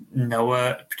in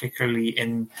Noah, particularly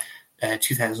in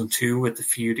 2002 with the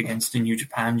feud against the New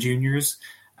Japan Juniors,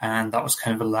 and that was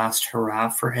kind of a last hurrah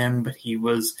for him. But he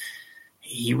was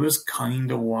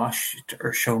kind of washed,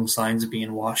 or showing signs of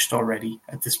being washed already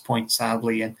at this point,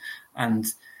 sadly. And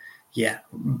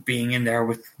being in there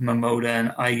with Momota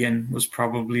and Aigen was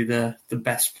probably the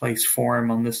best place for him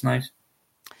on this night.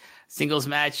 Singles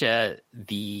match, another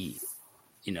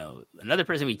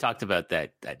person we talked about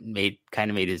that made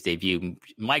his debut,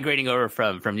 migrating over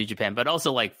from New Japan, but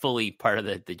also like fully part of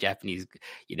the Japanese,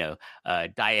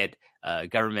 diet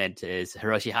government, is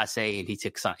Hiroshi Hase, and he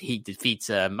defeats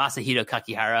Masahiro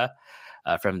Kakihara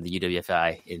from the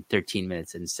UWFI in 13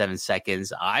 minutes and 7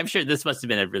 seconds. I'm sure this must have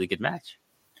been a really good match.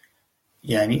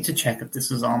 Yeah, I need to check if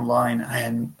this is online.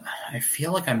 And I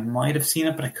feel like I might have seen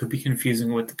it, but I could be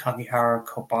confusing it with the Kagihara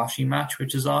Kobashi match,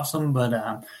 which is awesome.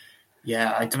 But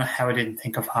yeah, I don't know how I didn't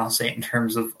think of Hase in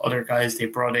terms of other guys they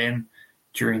brought in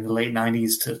during the late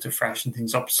 90s to freshen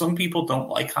things up. Some people don't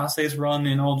like Hase's run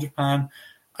in All Japan.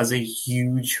 As a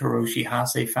huge Hiroshi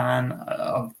Hase fan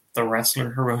of the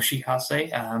wrestler Hiroshi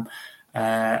Hase,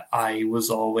 I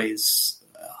was always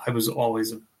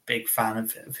a big fan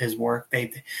of his work.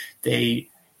 They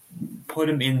put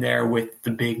him in there with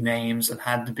the big names and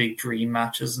had the big dream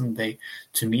matches, and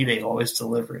to me they always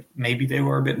delivered. Maybe they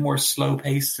were a bit more slow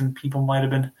paced than people might have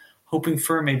been hoping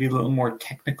for, maybe a little more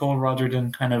technical rather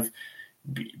than kind of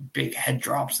big head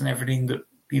drops and everything that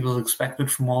people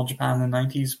expected from All Japan in the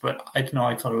 90s. But I don't know,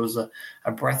 I thought it was a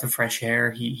breath of fresh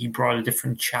air. He brought a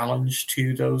different challenge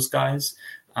to those guys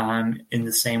in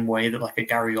the same way that like a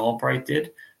Gary Albright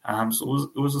did. So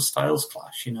it was a styles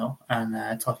clash, and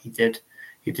I thought he did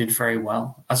very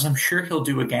well, as I'm sure he'll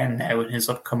do again now in his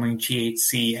upcoming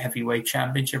GHC Heavyweight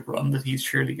Championship run that he's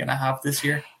surely going to have this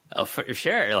year. Oh, for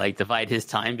sure. Like divide his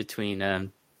time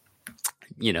between,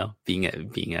 being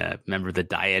a member of the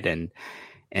Diet and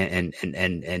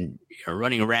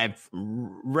running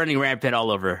rampant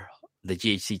all over the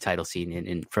GHC title scene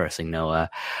in pro wrestling.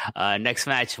 Next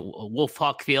match, Wolf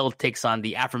Hockfield takes on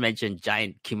the aforementioned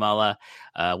Giant Kumala.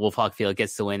 Wolf Hockfield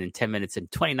gets the win in 10 minutes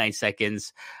and 29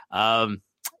 seconds.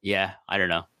 Yeah, I don't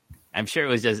know. I'm sure it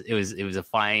was a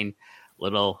fine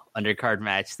little undercard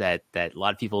match that a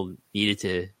lot of people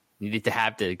needed to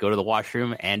have to go to the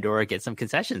washroom and or get some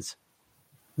concessions.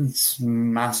 It's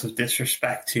massive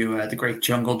disrespect to the great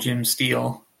Jungle Jim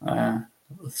Steele /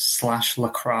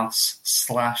 lacrosse /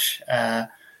 what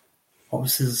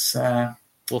was his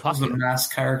what was the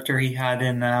mask character he had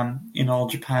in All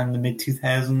Japan in the mid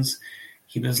 2000s?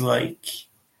 He was like,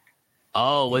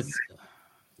 was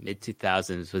mid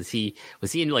 2000s. Was he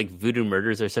in like Voodoo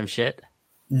Murders or some shit?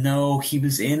 No, he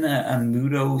was in a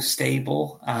Muto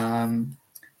stable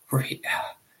where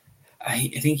I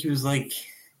think he was like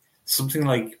something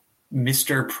like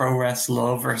Mr. Pro Wrest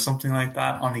Love or something like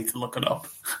that. I'll need to look it up.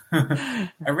 I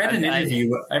read an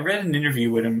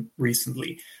interview with him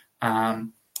recently,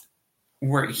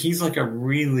 where he's like a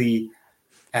really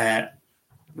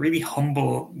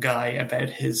humble guy about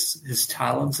his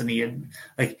talents, and he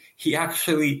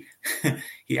actually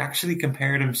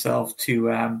compared himself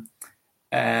to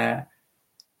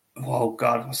oh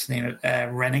God, what's the name of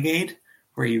it? Renegade,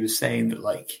 where he was saying that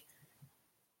like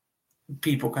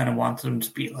people kind of wanted him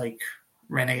to be like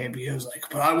Renegade, but he was like,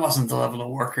 but I wasn't the level of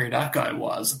worker that guy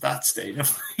was at that stage. I'm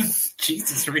like,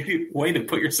 Jesus, really way to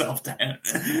put yourself down.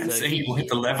 Saying you weren't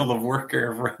the level of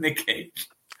worker of Renegade.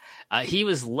 He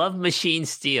was Love Machine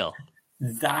Steel.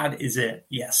 That is it.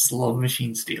 Yes, Love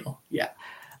Machine Steel. Yeah.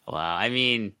 Wow. I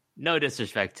mean, no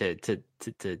disrespect to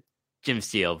Jim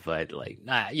Steele, but like,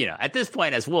 at this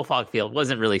point, as Wolf Hockfield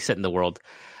wasn't really setting the world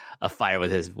afire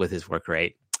with his work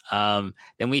rate.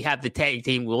 Then we have the tag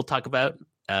team we'll talk about.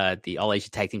 The All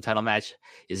Asia Tag Team title match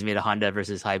is Izumida Honda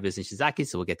versus Hayabusa and Shizaki,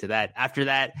 so we'll get to that. After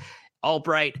that,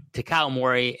 Albright, Takao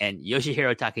Mori, and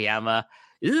Yoshihiro Takayama.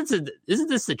 Isn't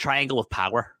this the triangle of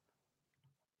power?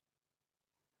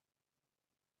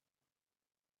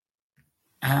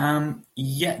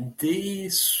 Yeah, the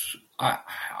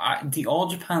All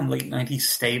Japan late 90s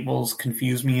stables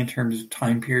confuse me in terms of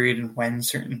time period and when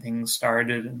certain things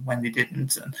started and when they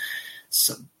didn't. And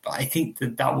so I think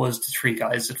that was the three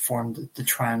guys that formed the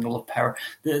triangle of power.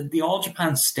 The All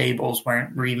Japan stables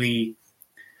weren't really.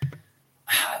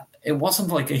 It wasn't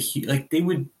like they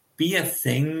would be a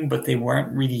thing, but they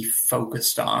weren't really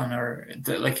focused on,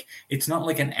 it's not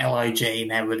like an LIJ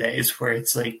nowadays where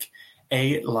it's like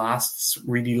A, it lasts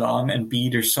really long, and B,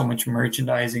 there's so much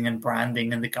merchandising and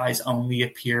branding, and the guys only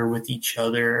appear with each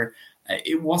other.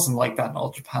 It wasn't like that in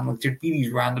All Japan. Like there'd be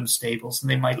these random stables, and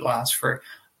they might last for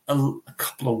a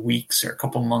couple of weeks or a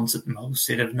couple of months at most.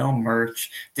 They'd have no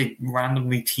merch. They'd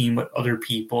randomly team with other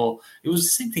people. It was the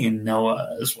same thing in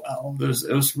Noah as well.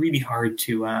 It was really hard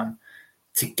to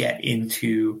get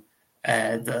into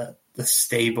the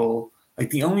stable.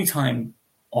 Like the only time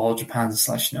All Japan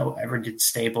 / Noah ever did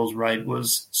stables right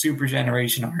was Super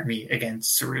Generation Army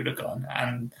against Sarutogun,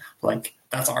 and like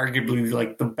that's arguably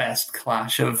like the best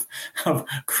clash of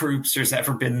groups there's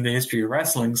ever been in the history of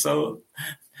wrestling. So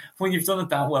when you've done it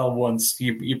that well once,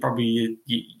 you probably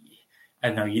I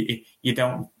don't know, you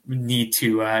don't need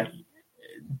to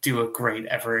do it great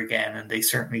ever again, and they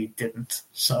certainly didn't.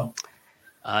 So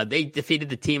they defeated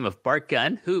the team of Bart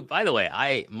Gunn, who, by the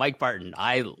way, Mike Barton,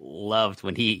 I loved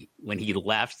when he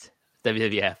left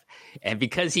WWF, and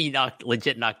because he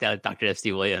legit knocked out Dr.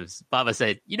 F.C. Williams, Baba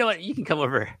said, "You know what? You can come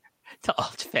over to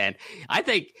All Japan. I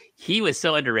think he was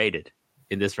so underrated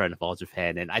in this run of All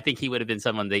Japan, and I think he would have been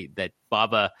someone that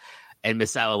Baba and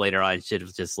Misawa later on should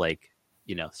have just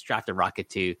strapped a rocket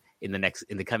to in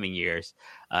the coming years.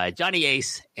 Johnny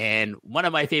Ace and one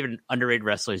of my favorite underrated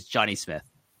wrestlers, Johnny Smith.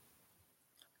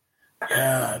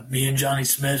 Yeah, me and Johnny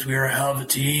Smith, we were a hell of a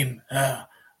team.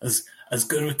 As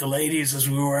good with the ladies as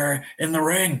we were in the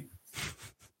ring.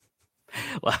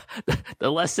 Well,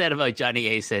 the less said about Johnny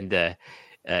Ace and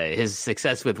his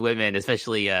success with women,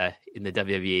 especially in the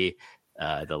WWE,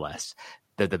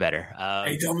 the better.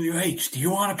 Hey, WH, do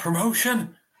you want a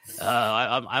promotion?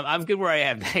 I'm good where I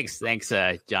am. Thanks,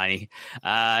 Johnny.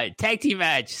 Tag team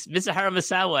match: Misaharu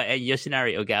Misawa and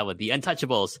Yoshinari Ogawa, the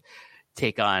Untouchables,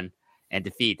 take on and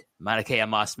defeat Manakeya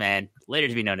Mossman, later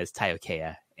to be known as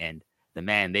Taiokeya, and the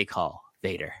man they call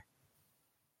Vader.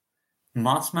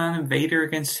 Mossman and Vader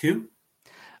against who?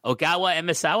 Ogawa and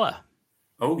Misawa.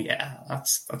 Oh yeah,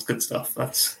 that's good stuff.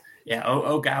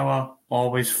 Ogawa,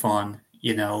 always fun.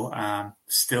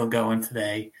 Still going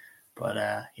today. But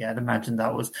I'd imagine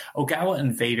that was Ogawa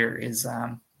and Vader is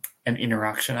an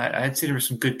interaction. I'd say there was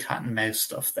some good cat and mouse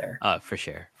stuff there. For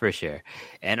sure.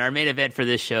 And our main event for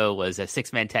this show was a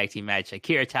 6-man tag team match: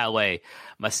 Akira Taue,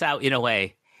 Masao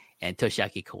Inoue, and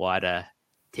Toshiaki Kawada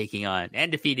taking on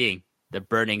and defeating the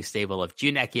burning stable of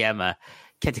Jun Akiyama,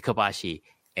 Kenta Kobashi,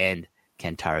 and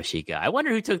Kentaro Shiga. I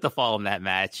wonder who took the fall in that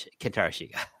match. Kentaro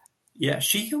Shiga. Yeah,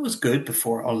 Shiga was good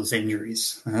before all his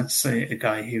injuries. That's a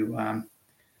guy who had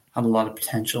a lot of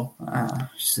potential.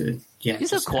 He's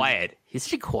so quiet. He's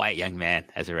such a quiet young man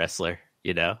as a wrestler,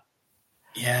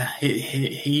 Yeah,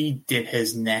 he did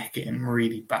his neck in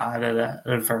really bad at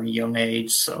a very young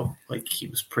age. So, he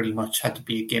was pretty much had to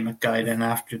be a gimmick guy then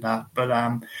after that. But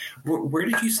where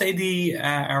did you say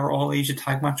our All Asia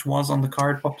tag match was on the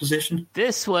card? What position?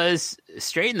 This was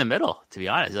straight in the middle, to be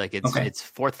honest. It's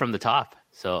fourth from the top.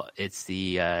 So it's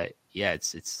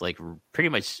it's pretty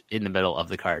much in the middle of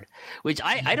the card, which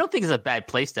I don't think is a bad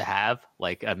place to have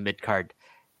a mid card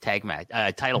tag match,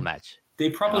 title match. They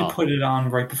probably put it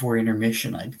on right before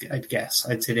intermission. I'd guess.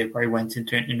 I'd say they probably went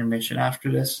into an intermission after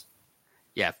this.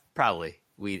 Yeah, probably.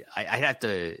 I'd have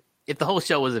to, if the whole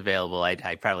show was available,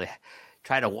 I'd probably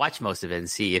try to watch most of it and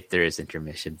see if there is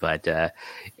intermission. But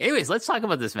anyways, let's talk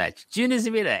about this match. Jun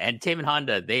Izumida and Taman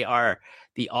Honda, they are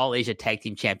the All Asia Tag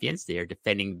Team Champions. They are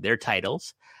defending their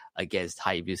titles against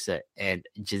Hayabusa and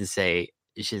Jinsei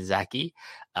Shinzaki.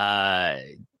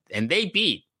 And they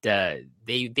beat,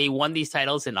 they won these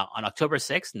titles on October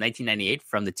 6th, 1998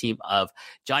 from the team of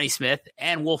Johnny Smith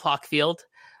and Wolf Hockfield.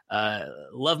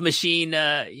 Love Machine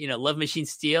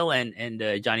Steel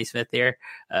and Johnny Smith there.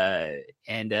 I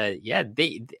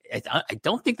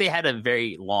don't think they had a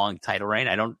very long title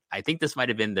reign. I think this might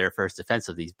have been their first defense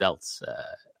of these belts,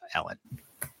 Alan.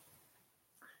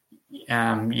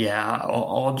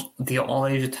 All the All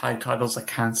Asia tag titles, I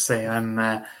can't say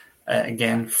I'm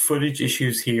again, footage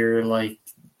issues here,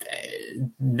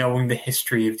 knowing the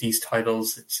history of these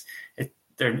titles,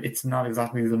 it's not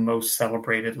exactly the most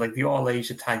celebrated. The All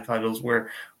Asia tag titles were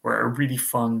a really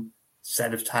fun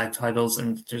set of tag titles,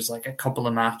 and there's a couple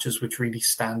of matches which really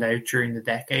stand out during the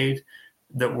decade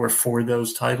that were for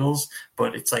those titles.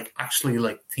 But it's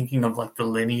actually thinking of the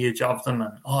lineage of them,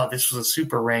 and this was a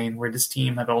super reign where this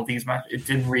team had all these matches. It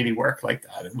didn't really work like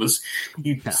that. It was,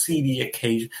 you'd see the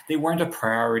occasion. They weren't a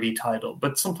priority title,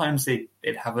 but sometimes they'd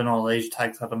have an All Asia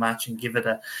tag title match and give it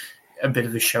a bit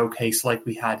of a showcase like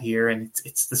we had here, and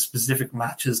it's the specific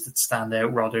matches that stand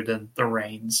out rather than the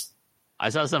reigns.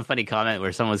 I saw some funny comment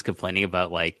where someone was complaining about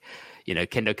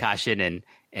Kendo Kashin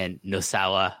and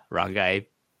Nosawa Rangai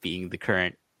being the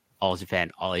current All Japan,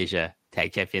 All Asia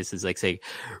tag champions. Is saying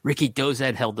Ricky Doza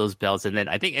had held those belts, and then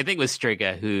I think it was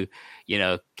Striga who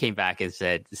came back and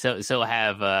said so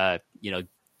have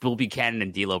Bull Buchanan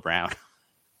and D'Lo Brown.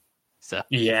 So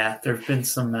yeah, there've been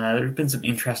some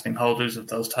interesting holders of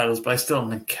those titles, but I still don't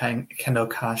think Kendo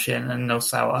Kashin and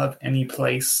Nosawa have any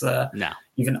place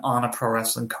even on a pro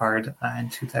wrestling card in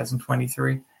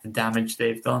 2023. The damage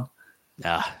they've done.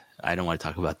 I don't want to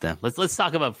talk about them. Let's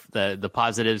talk about the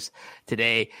positives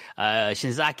today.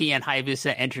 Shinzaki and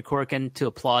Hayabusa enter Korakuen to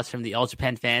applause from the All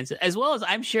Japan fans, as well as,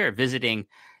 I'm sure, visiting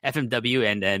FMW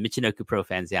and Michinoku Pro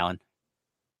fans, Alan.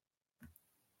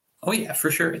 Oh yeah, for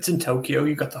sure. It's in Tokyo.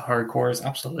 You got the hardcores,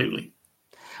 absolutely.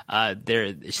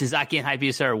 Shinzaki and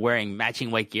Hayabusa are wearing matching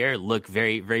white gear, look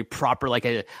very, very proper, like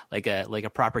a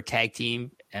proper tag team.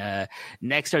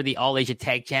 Next are the All Asia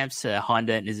Tag Champs,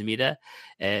 Honda and Izumida.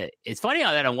 It's funny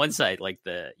how that on one side,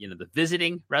 the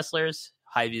visiting wrestlers,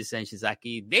 Hayabusa and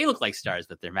Shinzaki, they look like stars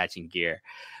with their matching gear.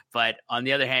 But on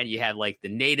the other hand, you have the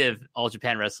native All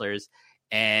Japan wrestlers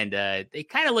and they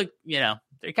kind of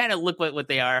look, what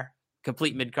they are.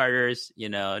 Complete mid-carders,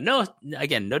 no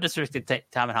disrespect to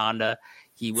Tom Honda.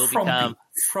 He will become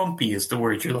frumpy is the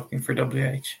word you're looking for,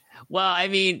 WH. Well, I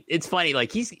mean, it's funny.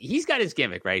 Like he's got his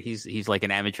gimmick, right? He's like an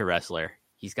amateur wrestler.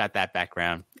 He's got that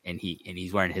background, and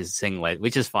he's wearing his singlet,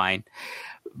 which is fine.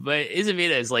 But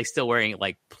Izumida is like still wearing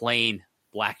like plain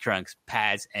black trunks,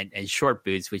 pads, and short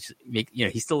boots, which make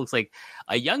he still looks like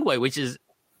a young boy, which is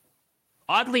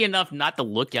oddly enough not the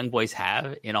look young boys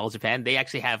have in All Japan. They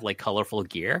actually have like colorful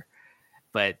gear,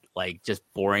 but like just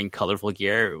boring colorful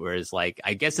gear. Whereas like,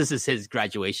 I guess this is his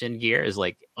graduation gear is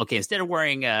like, okay, instead of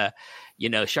wearing,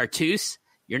 chartreuse,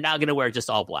 you're now going to wear just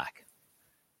all black.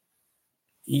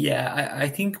 Yeah. I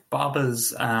think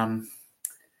Baba's,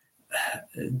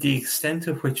 the extent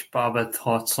of which Baba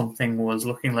thought something was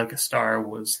looking like a star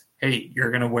was, hey,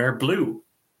 you're going to wear blue.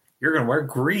 You're going to wear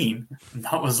green. And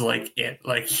that was like it.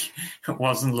 Like, it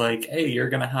wasn't like, hey, you're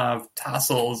going to have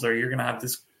tassels or you're going to have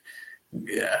this.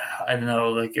 Yeah, I don't know.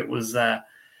 Like it was,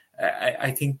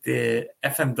 I think the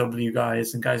FMW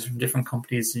guys and guys from different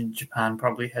companies in Japan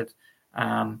probably had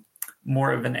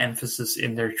more of an emphasis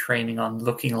in their training on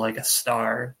looking like a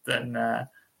star than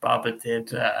Baba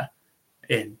did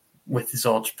with his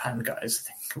All Japan guys.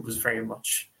 I think it was very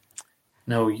much,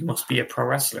 no, you must be a pro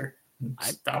wrestler.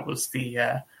 That was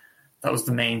the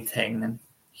main thing, and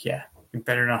yeah. You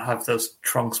better not have those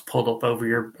trunks pulled up over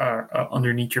your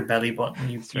underneath your belly button.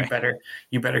 You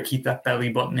better keep that belly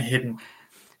button hidden.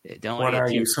 What are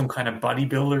you, some kind of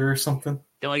bodybuilder or something?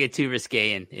 Don't want to get too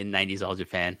risque in 90s All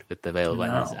Japan with the belly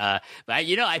buttons. But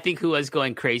I think who was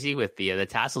going crazy with the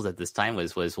tassels at this time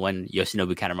was one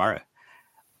Yoshinobu Kanemaru.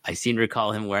 I seem to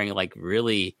recall him wearing like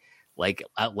really like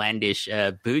outlandish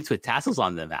boots with tassels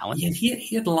on them, Alan. Yeah,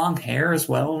 he had long hair as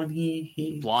well when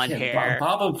he blonde hair.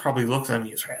 Bob probably looked at him.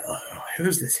 He was like, oh,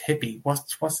 "Who's this hippie?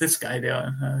 What's this guy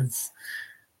doing?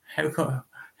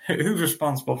 Who's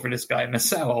responsible for this guy?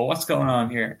 Misawa, what's going on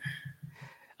here?"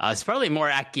 It's probably more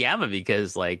Akiyama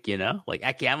because, like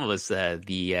Akiyama was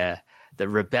the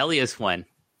rebellious one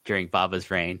during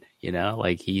Baba's reign. He's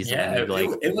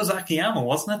it was Akiyama,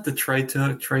 wasn't it? To try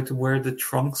to wear the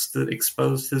trunks that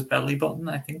exposed his belly button.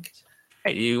 I think.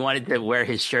 Right, he wanted to wear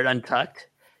his shirt untucked.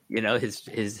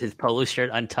 His polo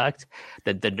shirt untucked.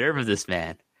 The nerve of this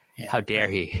man! Yeah, how dare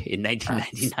he in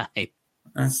 1999?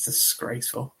 That's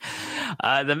disgraceful.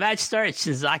 The match starts.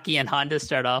 Shinzaki and Honda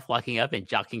start off locking up in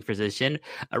jockeying position.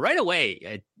 Right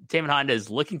away, Taman Honda is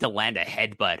looking to land a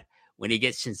headbutt when he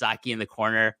gets Shinzaki in the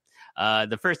corner.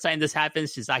 The first time this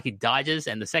happens, Shinzaki dodges,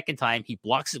 and the second time he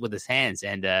blocks it with his hands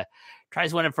and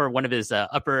tries one of his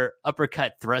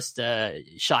uppercut thrust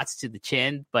shots to the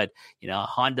chin. But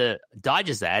Honda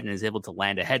dodges that and is able to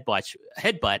land a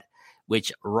headbutt,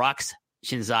 which rocks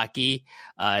Shinzaki.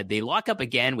 They lock up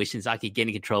again with Shinzaki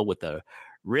getting control with the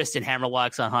wrist and hammer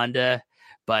locks on Honda.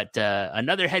 But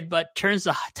another headbutt turns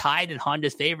the tide in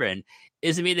Honda's favor, and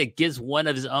Izumida gives one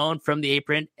of his own from the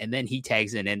apron, and then he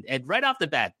tags in. And right off the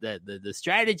bat, the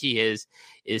strategy is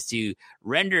to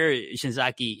render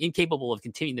Shinzaki incapable of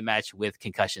continuing the match with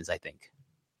concussions, I think.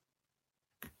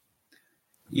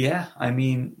 Yeah, I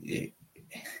mean,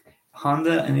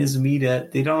 Honda and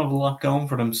Izumida, they don't have a lot going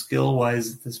for them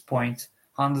skill-wise at this point.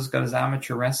 Honda's got his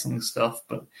amateur wrestling stuff,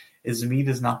 but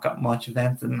Izumida's not got much of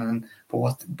anything. But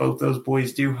what both those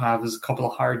boys do have is a couple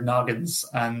of hard noggins,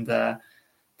 and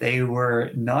they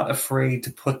were not afraid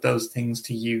to put those things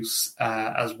to use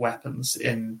as weapons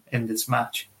in this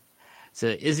match.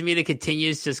 So Izumida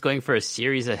continues just going for a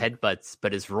series of headbutts,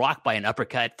 but is rocked by an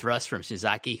uppercut thrust from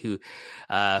Shinzaki, who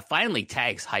finally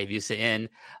tags Hayabusa in.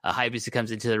 Hayabusa comes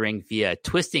into the ring via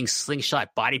twisting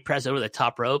slingshot body press over the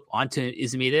top rope onto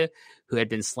Izumida, who had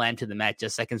been slammed to the mat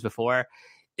just seconds before.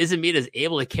 Izumida is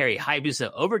able to carry Hayabusa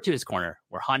over to his corner,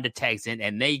 where Honda tags in,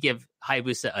 and they give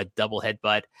Hayabusa a double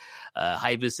headbutt.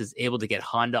 Hayabusa is able to get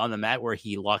Honda on the mat, where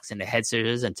he locks into head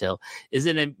scissors until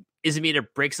Izumida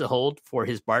breaks the hold for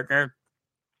his partner.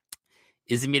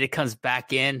 Izumida comes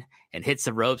back in and hits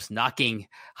the ropes, knocking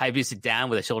Hayabusa down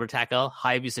with a shoulder tackle.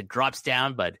 Hayabusa drops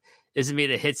down, but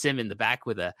Izumida hits him in the back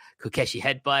with a Kokeshi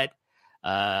headbutt.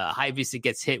 Hayabusa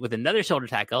gets hit with another shoulder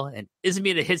tackle, and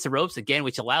Izumida hits the ropes again,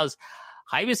 which allows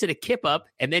Hayabusa to kip up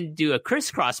and then do a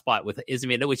crisscross spot with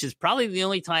Izumida, which is probably the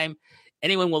only time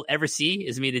anyone will ever see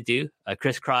Izumida do a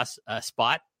crisscross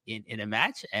spot in a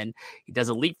match. And he does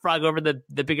a leapfrog over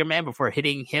the bigger man before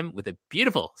hitting him with a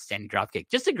beautiful standing dropkick.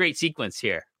 Just a great sequence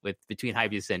here between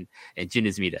Hayabusa and Jun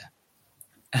Izumida.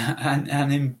 An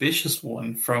ambitious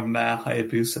one from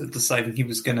Hayabusa, deciding he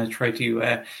was going to try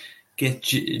to get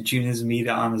Jun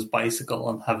Izumida on his bicycle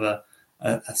and have a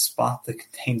a spot that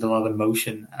contained a lot of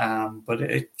motion, but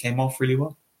it came off really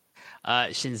well.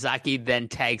 Shinzaki then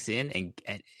tags in and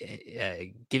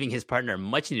giving his partner a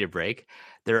much-needed break.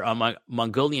 There are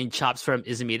Mongolian chops from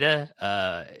Izumida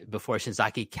before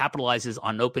Shinzaki capitalizes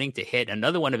on an opening to hit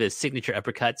another one of his signature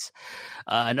uppercuts.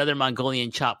 Another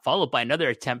Mongolian chop followed by another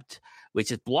attempt,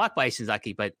 which is blocked by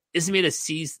Shinzaki, but Izumida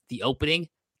sees the opening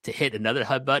to hit another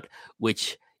headbutt,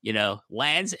 which,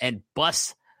 lands and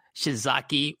busts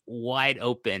Shinzaki wide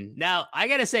open. Now, I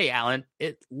got to say, Alan,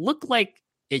 it looked like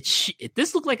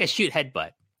this looked like a shoot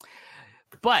headbutt,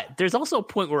 but there's also a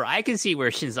point where I can see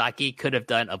where Shinzaki could have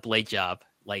done a blade job,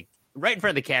 like right in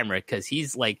front of the camera, because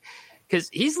he's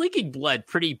leaking blood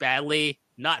pretty badly.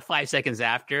 Not 5 seconds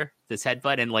after this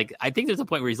headbutt, and I think there's a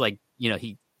point where he's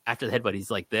he after the headbutt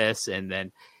he's like this, and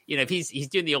then if he's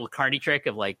doing the old Carney trick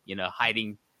of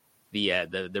hiding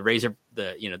the razor,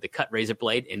 the cut razor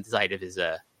blade inside of his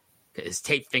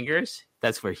taped fingers.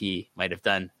 That's where he might have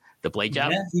done the blade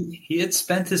job. Yeah, he had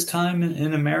spent his time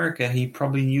in America. He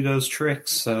probably knew those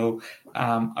tricks. So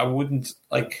I wouldn't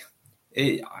I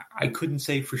couldn't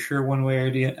say for sure one way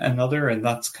or another, and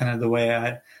that's kind of the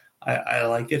way I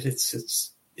like it.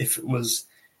 It's if it was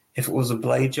a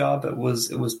blade job, it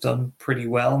was done pretty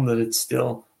well, and that it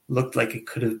still looked like it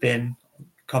could have been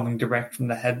coming direct from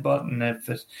the headbutt. And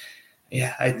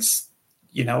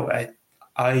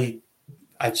I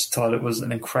just thought it was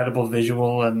an incredible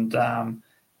visual, and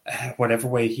whatever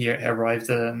way he arrived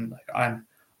at, and I'm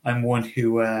one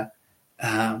who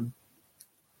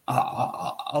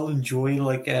I'll enjoy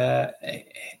a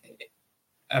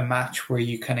match where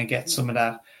you kind of get some of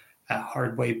that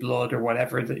hard way blood or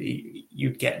whatever that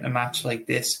you'd get in a match like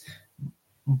this,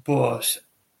 but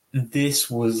this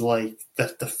was like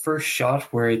the first shot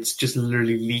where it's just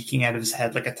literally leaking out of his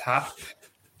head like a tap.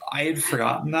 I had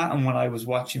forgotten that, and when I was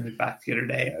watching it back the other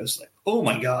day, I was like, "Oh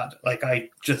my god!" I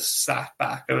just sat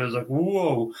back. I was like,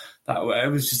 "Whoa!"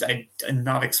 I'm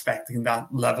not expecting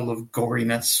that level of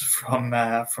goriness from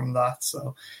that.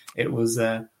 So it was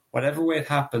whatever way it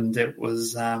happened. It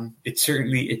was it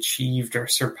certainly achieved or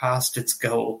surpassed its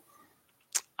goal.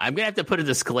 I'm gonna have to put a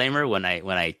disclaimer when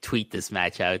I tweet this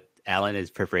match out, Alan,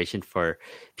 as preparation for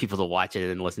people to watch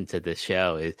it and listen to the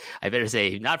show. Is I better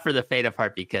say not for the faint of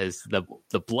heart, because the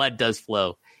blood does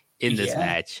flow in this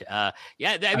match. I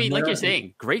mean, like you're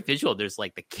saying, great visual. There's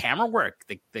the camera work.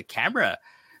 The camera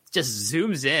just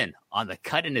zooms in on the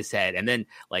cut in his head and then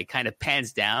kind of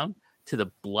pans down to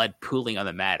the blood pooling on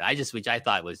the mat. Which I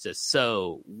thought was just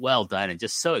so well done and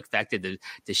just so effective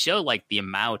to show the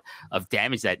amount of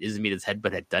damage that Izumida's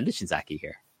headbutt had done to Shinzaki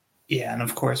here. Yeah, and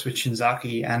of course with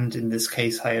Shinzaki, and in this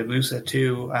case Hayabusa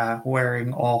too,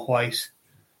 wearing all white,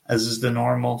 as is the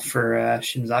normal for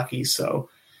Shinzaki. So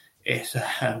it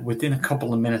within a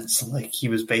couple of minutes, he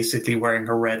was basically wearing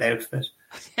a red outfit.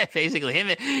 Yeah, basically him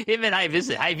and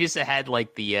Hayabusa had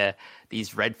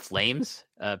these red flames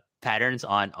patterns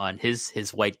on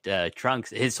his white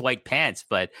trunks, his white pants.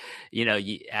 But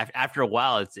after a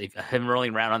while, it's him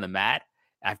rolling around on the mat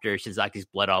after Shinzaki's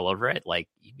blood all over it.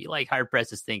 You'd be hard pressed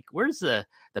to think, where's the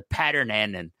pattern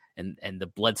end and the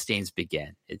blood stains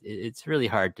begin? It's really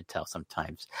hard to tell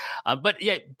sometimes. But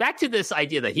yeah, back to this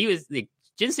idea that he was Jinsei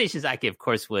Shinzaki, of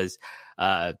course, was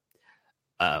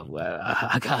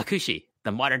Hakushi,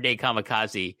 the modern day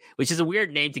kamikaze, which is a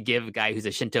weird name to give a guy who's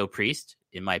a Shinto priest,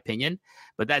 in my opinion.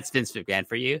 But that's Vince McMahon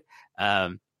for you.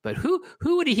 But who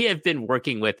would he have been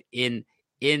working with in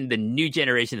the new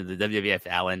generation of the WWF,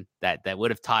 Alan, that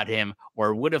would have taught him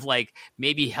or would have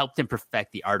maybe helped him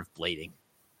perfect the art of blading?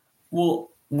 Well,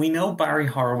 we know Barry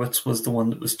Horowitz was the one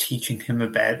that was teaching him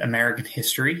about American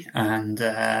history. And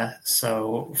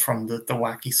so from the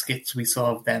wacky skits we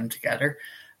saw of them together,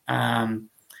 I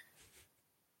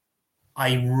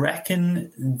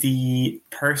reckon the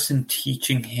person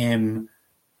teaching him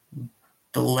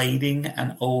blading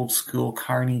and old school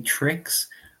Carney tricks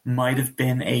might have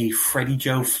been a Freddie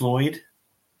Joe Floyd,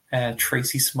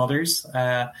 Tracy Smothers.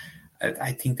 I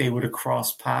think they would have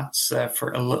crossed paths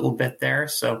for a little bit there.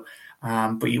 So,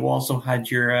 but you also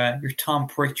had your Tom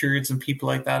Pritchards and people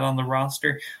like that on the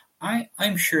roster.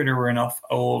 I'm sure there were enough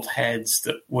old heads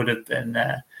that would have been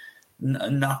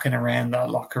knocking around that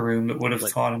locker room that would have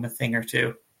taught him a thing or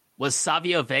two. Was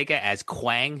Savio Vega as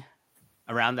Quang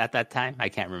around at that time? I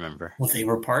can't remember. Well, they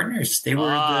were partners. They were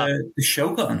the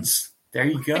Shoguns. There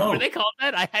you go. Were they called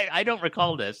that? I don't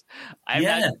recall this. I'm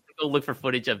not going to go look for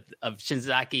footage of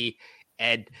Shinzaki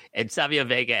and Savio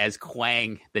Vega as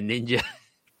Quang, the ninja,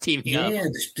 teaming up. Yeah,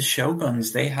 the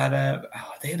Shoguns. They had a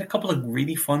couple of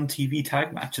really fun TV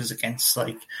tag matches against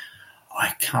I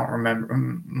can't remember.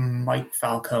 Mike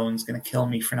Falcone's going to kill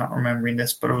me for not remembering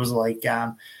this, but it was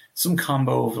some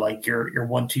combo of like your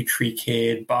 1-2-3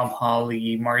 Kid, Bob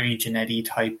Holly, Marty Jannetty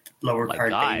type lower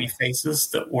card baby faces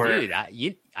that were. Dude,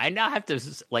 I now have to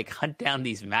like hunt down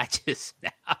these matches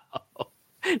now.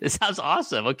 This sounds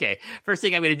awesome. Okay, first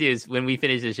thing I'm going to do is when we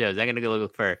finish the shows, I'm going to go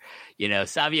look for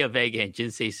Savio Vega and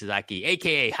Jinsei Sasaki,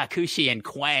 aka Hakushi and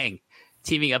Kwang,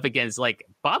 teaming up against like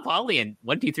Bob Holly and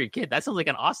 1-2-3 Kid. That sounds like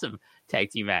an awesome tag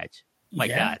team match. My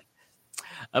God.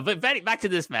 But back to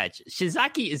this match.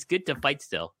 Shinzaki is good to fight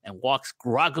still and walks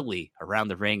groggily around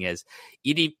the ring as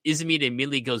Izumida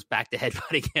immediately goes back to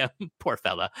headbutting him. Poor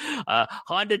fella.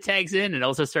 Honda tags in and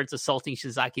also starts assaulting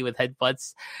Shinzaki with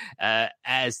headbutts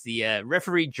as the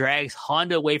referee drags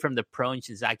Honda away from the prone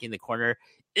Shinzaki in the corner.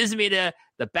 Izumida,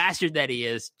 the bastard that he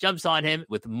is, jumps on him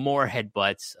with more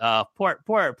headbutts. Poor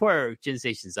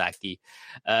Jinsei Shinzaki.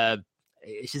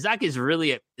 Shinzaki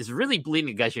is really bleeding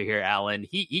a gusher here, Alan.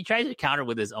 He tries to counter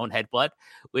with his own headbutt,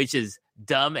 which is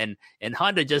dumb, and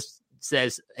Honda just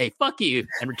says, "Hey, fuck you,"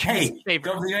 and returns his favor.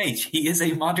 WH, he is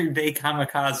a modern day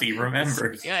kamikaze.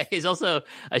 Remember? Yeah, he's also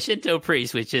a Shinto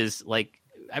priest, which is like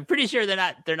I'm pretty sure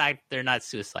they're not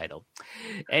suicidal.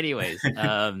 Anyways,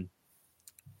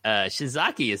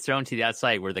 Shinzaki is thrown to the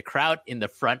outside where the crowd in the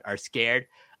front are scared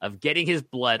of getting his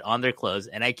blood on their clothes,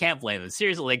 and I can't blame them.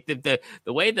 Seriously, like the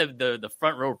way the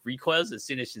front row recoils as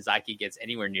soon as Shinzaki gets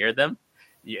anywhere near them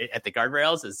at the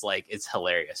guardrails is like it's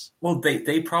hilarious. Well,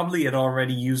 they probably had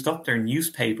already used up their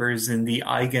newspapers in the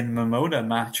Eigen Momoda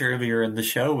match earlier in the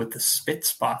show with the spit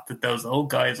spot that those old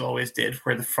guys always did,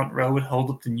 where the front row would hold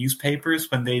up the newspapers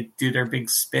when they do their big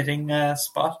spitting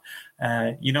spot.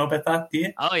 You know about that, do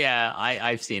you? Oh yeah,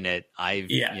 I've seen it.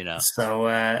 So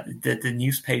the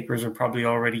newspapers are probably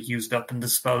already used up and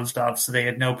disposed of, so they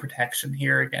had no protection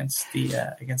here against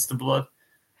the blood.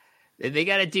 They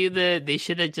got to do they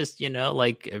should have just been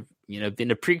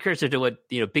a precursor to what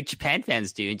Big Japan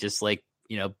fans do and just like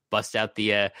bust out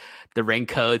the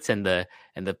raincoats and the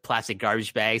plastic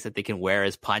garbage bags that they can wear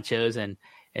as ponchos and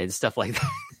stuff like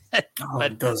that.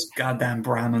 But those goddamn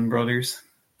Brahman brothers.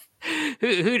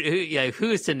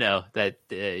 Who's to know that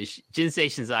Jinsei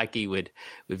Shinzaki would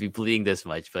be bleeding this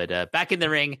much? But back in the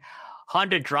ring,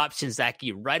 Honda drops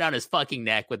Shinzaki right on his fucking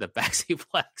neck with a back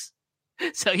suplex.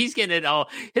 So he's getting it all.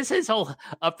 His whole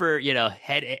upper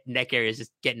head neck area is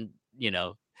just getting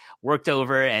worked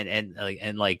over and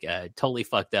totally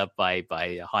fucked up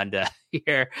by Honda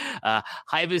here.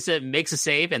 Hayabusa makes a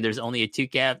save and there's only a 2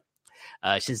 count.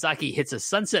 Shinzaki hits a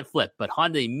sunset flip, but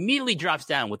Honda immediately drops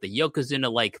down with the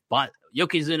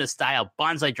Yokozuna style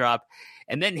bonsai drop,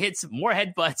 and then hits more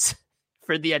headbutts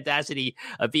for the audacity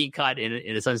of being caught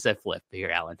in a sunset flip. Here,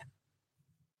 Alan.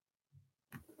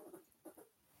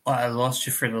 I lost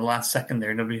you for the last second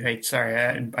there, WH. Sorry,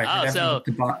 I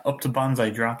up to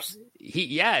bonsai drops.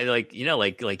 He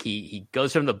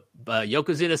goes from the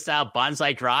Yokozuna style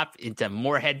bonsai drop into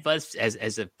more headbutts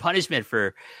as a punishment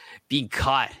for being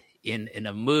caught in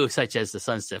a move such as the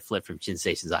sunset flip from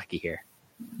Jinsei Shinzaki here.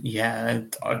 Yeah,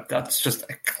 that's just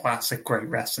a classic great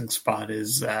wrestling spot.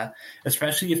 Is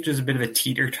especially if there's a bit of a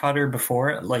teeter-totter before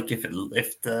it, like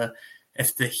if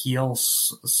the heel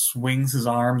swings his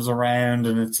arms around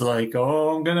and it's like,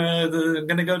 oh, I'm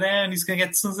gonna go down, he's gonna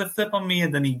get sunset flip on me,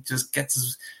 and then he just gets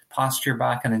his posture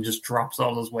back and then just drops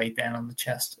all his weight down on the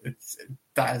chest.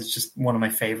 That is just one of my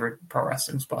favorite pro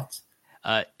wrestling spots.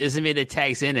 Izumida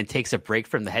tags in and takes a break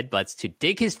from the headbutts to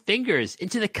dig his fingers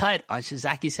into the cut on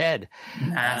Shizaki's head.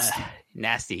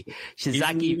 Nasty.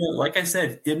 Shizaki, like I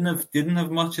said, didn't have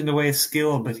much in the way of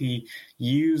skill, but he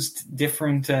used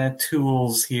different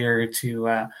tools here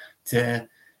to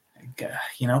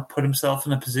put himself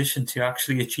in a position to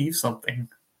actually achieve something.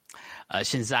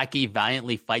 Shinzaki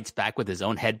valiantly fights back with his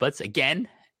own headbutts again.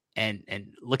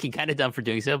 And looking kind of dumb for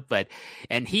doing so,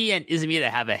 and he and Izumida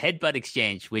have a headbutt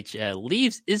exchange, which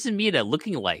leaves Izumida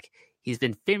looking like he's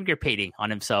been finger painting on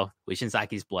himself with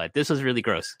Shinzaki's blood. This was really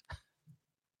gross.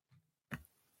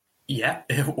 Yeah,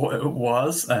 it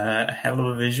was a hell of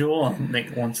a visual.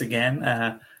 Once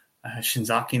again,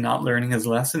 Shinzaki not learning his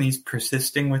lesson. He's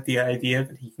persisting with the idea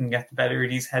that he can get better at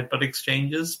these headbutt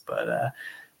exchanges, but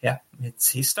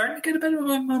he's starting to get a bit of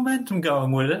a momentum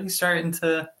going with it. He's starting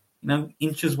to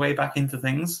inch his way back into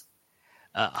things.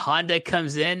 Honda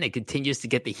comes in and continues to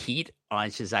get the heat on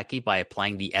Shinzaki by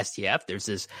applying the STF. There's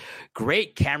this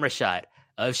great camera shot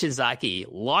of Shinzaki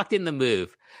locked in the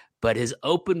move, but his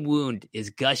open wound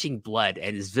is gushing blood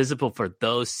and is visible for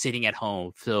those sitting at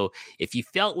home. So if you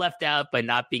felt left out by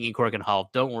not being in Korakuen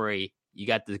Hall, don't worry. You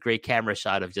got this great camera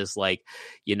shot of just Honda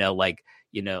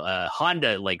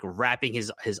like wrapping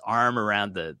his arm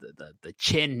around the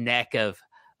chin neck of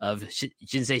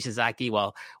Jinsei Shinzaki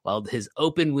while his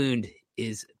open wound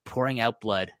is pouring out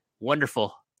blood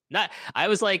wonderful. I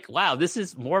was like, wow, this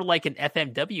is more like an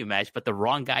FMW match, but the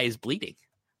wrong guy is bleeding.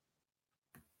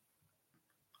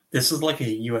 This is like a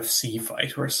UFC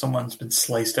fight where someone's been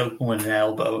sliced open with an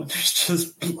elbow and there's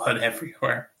just blood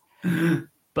everywhere.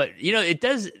 But it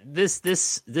does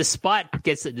this spot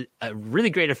gets a really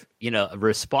great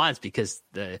response because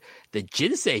the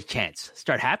Jinsei chants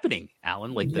start happening,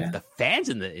 Alan. Like the fans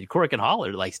in Korakuen Hall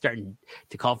are like starting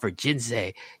to call for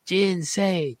Jinsei.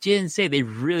 They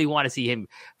really want to see him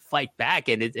fight back,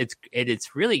 and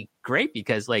it's really great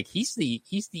because like he's the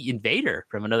invader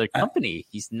from another company.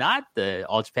 He's not the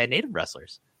All Japan Native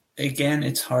Wrestlers. Again,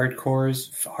 it's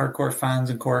hardcore fans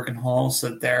in Korakuen Hall.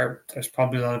 So there's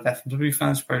probably a lot of FMW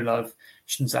fans, probably a lot of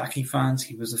Shinzaki fans.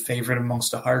 He was a favorite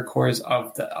amongst the hardcores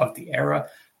of the era.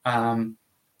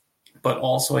 But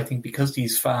also, I think because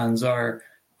these fans are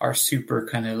super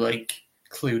kind of like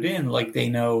clued in, like they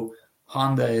know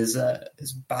Honda is a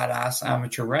badass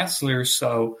amateur wrestler.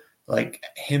 So like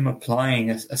him applying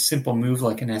a simple move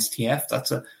like an STF,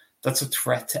 that's a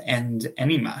threat to end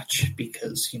any match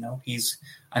because he's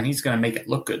going to make it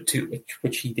look good too,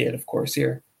 which he did, of course.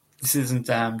 Here, this isn't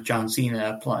John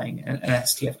Cena applying an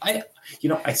STF. I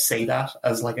say that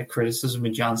as like a criticism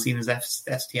of John Cena's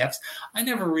STFs. I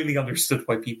never really understood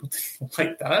why people didn't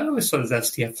like that. I always thought his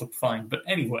STF looked fine, but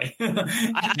anyway,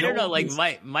 I don't know. Like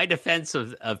my defense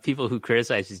of people who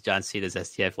criticize John Cena's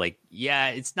STF, like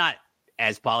it's not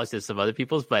as polished as some other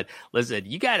people's, but listen,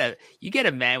 you get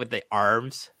a man with the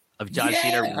arms of John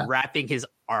Cena wrapping his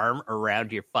arm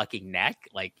around your fucking neck,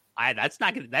 like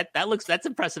that's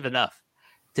impressive enough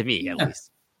to me, at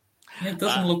least. Yeah, it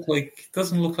doesn't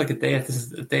look like a day at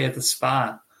the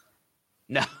spa.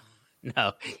 No.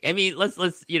 I mean, let's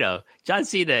John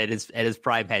Cena at his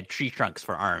prime had tree trunks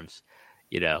for arms.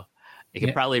 It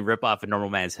can probably rip off a normal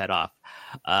man's head off.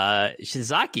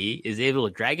 Shinzaki is able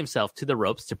to drag himself to the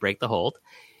ropes to break the hold.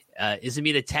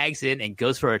 Izumida tags in and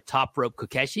goes for a top rope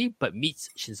Kokeshi, but meets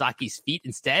Shinzaki's feet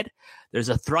instead. There's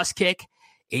a thrust kick,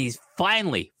 and he's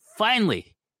finally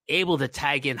able to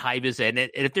tag in Hayabusa. And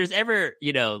if there's ever,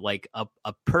 like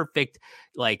a perfect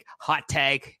like hot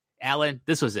tag, Alan,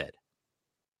 this was it.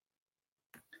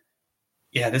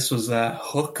 Yeah, this was a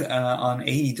Hook on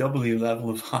AEW level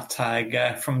of hot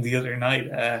tag from the other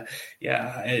night.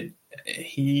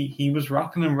 He was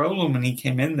rocking and rolling when he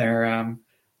came in there.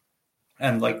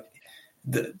 And like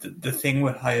the thing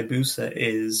with Hayabusa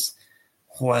is,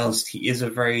 whilst he is a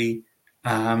very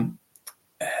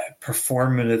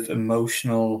performative,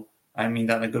 emotional, I mean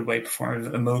that in a good way,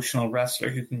 performative, emotional wrestler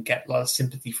who can get a lot of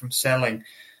sympathy from selling,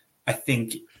 I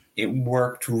think it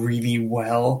worked really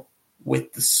well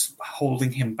with this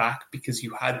holding him back because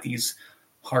you had these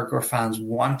hardcore fans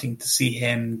wanting to see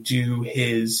him do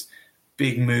his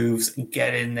big moves and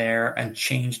get in there and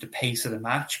change the pace of the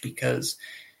match, because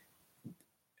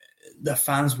the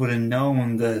fans would have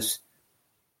known that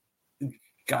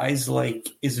guys like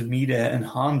Izumida and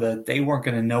Honda, they weren't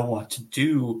going to know what to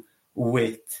do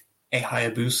with a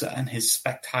Hayabusa and his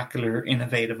spectacular,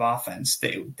 innovative offense.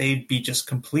 They'd be just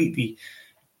completely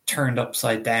turned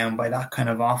upside down by that kind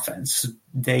of offense.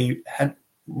 They had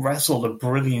wrestled a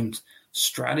brilliant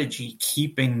strategy,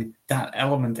 keeping that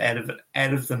element out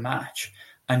of the match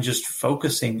and just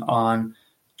focusing on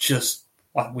just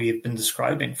what we have been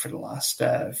describing for the last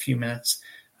few minutes,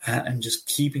 and just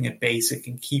keeping it basic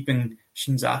and keeping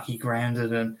Shinzaki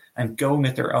grounded and going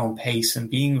at their own pace and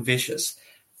being vicious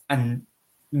and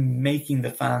making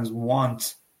the fans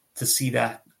want to see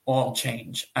that all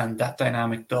change. And that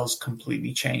dynamic does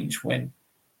completely change when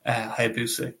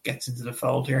Hayabusa gets into the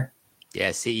fold here.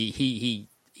 Yes, he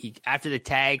after the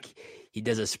tag, he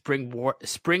does a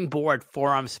springboard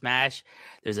forearm smash.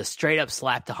 There's a straight up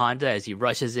slap to Honda as he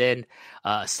rushes in.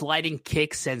 Sliding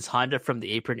kick sends Honda from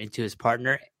the apron into his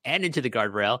partner and into the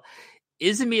guardrail.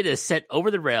 Izumida is sent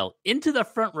over the rail into the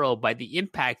front row by the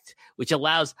impact, which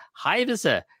allows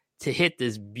Hayabusa to hit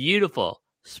this beautiful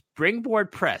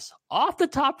springboard press off the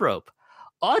top rope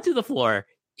onto the floor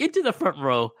into the front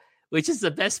row, which is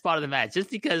the best spot of the match, just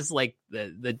because like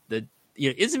the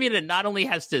Izumida not only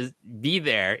has to be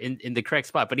there in the correct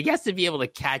spot, but he has to be able to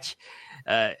catch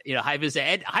Hayabusa.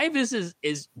 And Hayabusa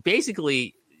is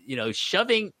basically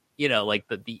shoving like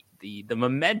the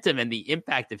momentum and the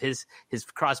impact of his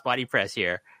cross body press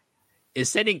here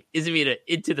is sending Izumida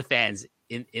into the fans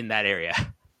in that area.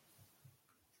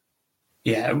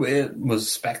 Yeah, it was a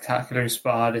spectacular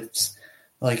spot. It's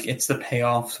the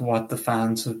payoff to what the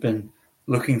fans have been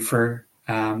looking for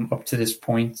up to this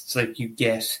point. It's like you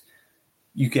get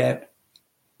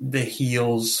the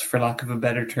heels, for lack of a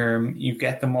better term, you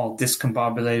get them all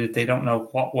discombobulated. They don't know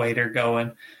what way they're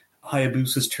going.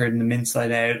 Hayabusa's turning them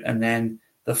inside out, and then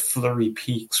the flurry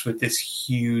peaks with this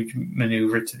huge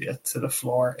maneuver to the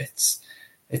floor. It's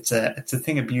a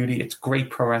thing of beauty. It's great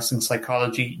pro wrestling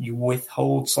psychology. You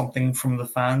withhold something from the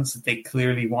fans that they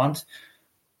clearly want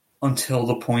until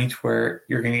the point where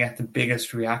you're going to get the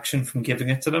biggest reaction from giving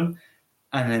it to them.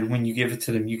 And then when you give it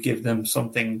to them, you give them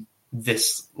something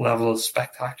this level of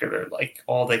spectacular. Like,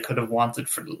 all they could have wanted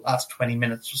for the last 20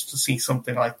 minutes was to see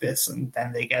something like this, and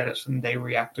then they get it and they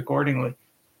react accordingly.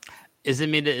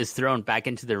 Izumida is thrown back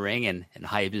into the ring, and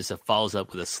Hayabusa follows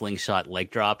up with a slingshot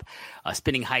leg drop, a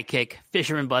spinning high kick,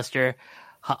 fisherman buster.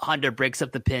 Honda breaks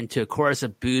up the pin to a chorus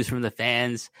of boos from the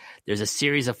fans. There's a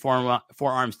series of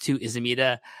forearms to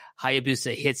Izumida.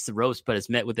 Hayabusa hits the ropes, but is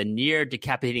met with a near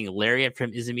decapitating lariat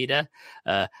from Izumida.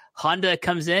 Honda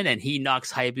comes in, and he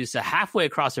knocks Hayabusa halfway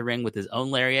across the ring with his own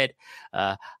lariat.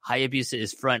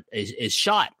 Hayabusa is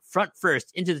shot front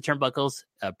first into the turnbuckles,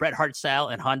 Bret Hart style,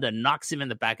 and Honda knocks him in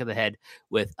the back of the head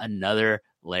with another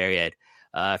lariat.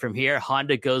 From here,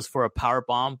 Honda goes for a power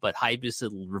bomb, but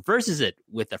Hayabusa reverses it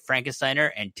with a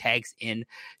Frankensteiner and tags in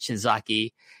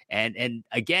Shinzaki. And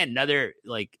again, another,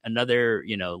 they're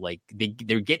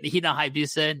getting the heat on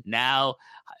Hayabusa. Now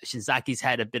Shinzaki's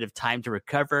had a bit of time to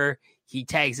recover. He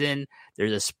tags in.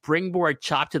 There's a springboard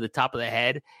chop to the top of the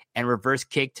head and reverse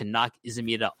kick to knock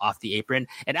Izumida off the apron.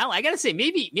 And Al, I gotta say,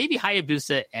 maybe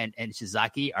Hayabusa and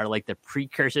Shinzaki are like the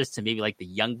precursors to maybe like the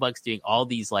Young Bucks doing all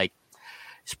these like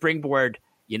springboard,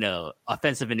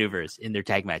 offensive maneuvers in their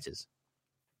tag matches.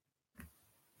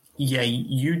 Yeah,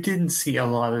 you didn't see a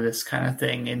lot of this kind of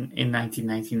thing in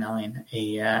 1999.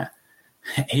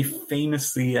 A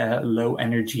famously low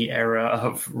energy era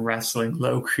of wrestling,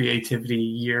 low creativity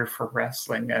year for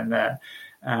wrestling, and a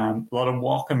lot of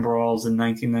walk and brawls in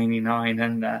 1999.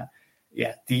 And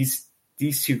these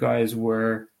two guys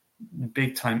were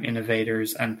big time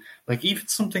innovators, and like even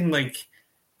something like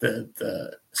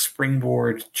the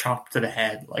springboard chop to the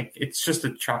head, like it's just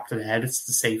a chop to the head. It's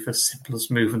the safest, simplest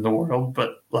move in the world,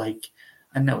 but like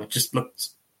I know it just looked.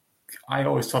 I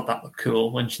always thought that looked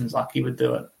cool when Shinzaki would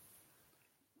do it.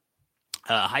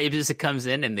 Hayabusa comes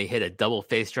in and they hit a double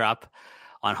face drop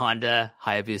on Honda.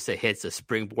 Hayabusa hits a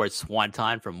springboard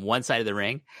swanton from one side of the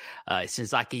ring.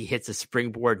 Shinzaki hits a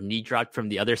springboard knee drop from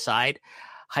the other side.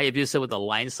 Hayabusa with a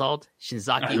line salt.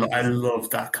 Shinzaki. I love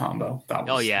that combo. That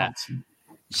was awesome.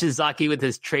 Shinzaki with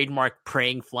his trademark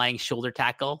praying flying shoulder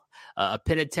tackle. A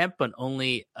pin attempt, but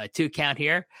only a 2 count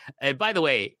here. And by the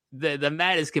way, the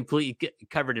mat is completely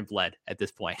covered in blood at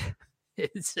this point.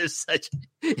 It's just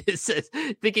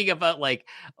thinking about like,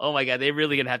 oh my God, they're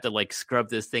really going to have to like scrub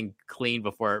this thing clean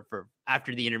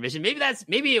after the intermission.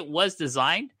 Maybe it was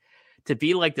designed to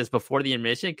be like this before the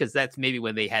intermission, because that's maybe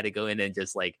when they had to go in and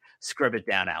just like scrub it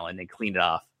down, Alan, and clean it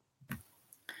off.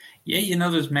 Yeah,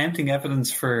 there's mounting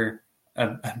evidence for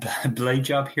a blade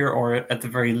job here, or at the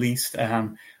very least,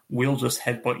 we'll just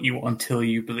headbutt you until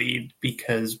you bleed,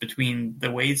 because between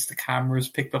the ways the cameras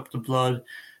picked up the blood,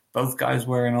 both guys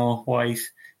wearing all white,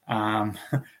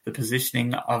 the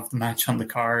positioning of the match on the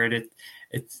card,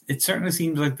 it certainly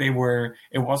seems like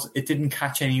it didn't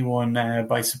catch anyone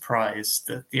by surprise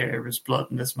that there was blood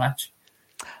in this match.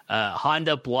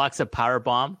 Honda blocks a power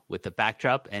bomb with the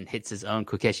backdrop and hits his own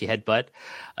Kokeshi headbutt.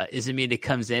 Izumida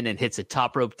comes in and hits a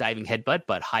top rope diving headbutt,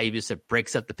 but Hayabusa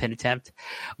breaks up the pin attempt.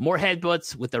 More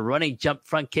headbutts with a running jump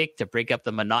front kick to break up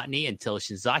the monotony until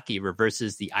Shinzaki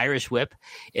reverses the Irish whip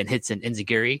and hits an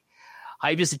enziguri.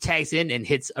 Hayabusa tags in and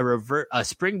hits a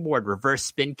springboard reverse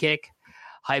spin kick.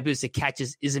 Hayabusa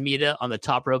catches Izumida on the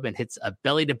top rope and hits a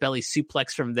belly-to-belly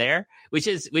suplex from there, which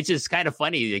is kind of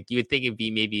funny. Like, you would think it'd be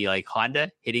maybe like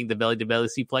Honda hitting the belly-to-belly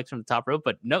suplex from the top rope,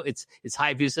 but no, it's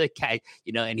Hayabusa,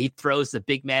 and he throws the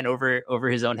big man over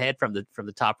his own head from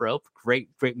the top rope. Great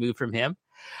move from him.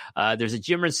 There's a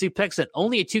Jimmer suplex and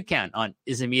only a 2 count on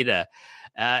Izumida.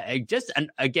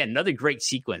 Again, another great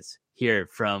sequence here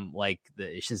from like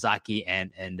the Shinzaki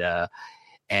and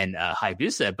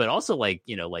Hayabusa, but also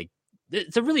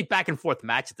it's a really back and forth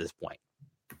match at this point.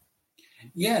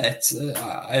 Yeah, it's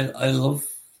I love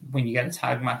when you get a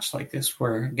tag match like this,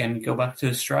 where again we go back to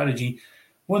the strategy.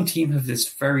 One team have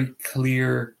this very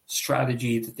clear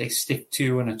strategy that they stick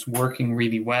to, and it's working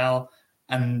really well,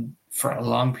 and for a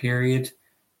long period,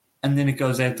 and then it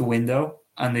goes out the window,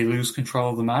 and they lose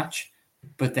control of the match.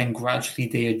 But then gradually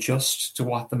they adjust to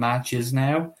what the match is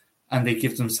now, and they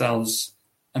give themselves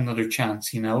another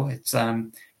chance.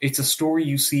 It's a story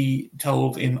you see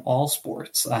told in all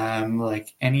sports.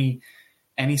 Like any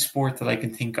sport that I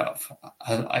can think of,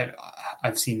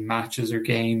 I've seen matches or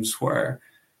games where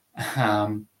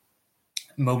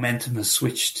momentum has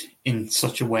switched in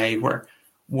such a way where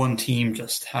one team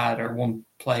just had, or one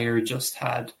player just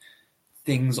had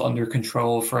things under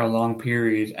control for a long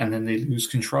period, and then they lose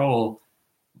control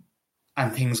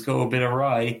and things go a bit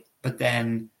awry, but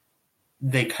then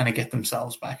they kind of get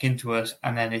themselves back into it,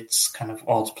 and then it's kind of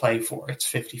all to play for.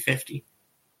 It's 50-50.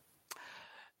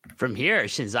 From here,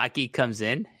 Shinzaki comes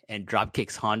in and drop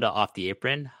kicks Honda off the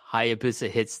apron. Hayabusa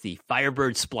hits the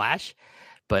Firebird splash,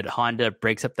 but Honda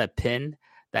breaks up that pin,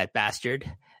 that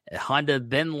bastard. Honda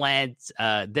then lands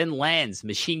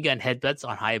machine gun headbutts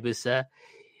on Hayabusa.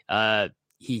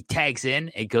 He tags in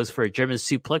and goes for a German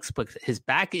suplex, but his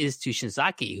back is to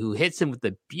Shinzaki, who hits him with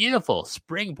the beautiful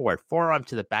springboard forearm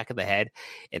to the back of the head.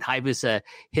 And Hayabusa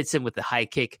hits him with the high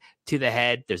kick to the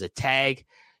head. There's a tag.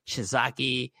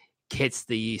 Shinzaki hits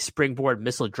the springboard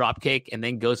missile drop kick and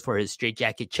then goes for his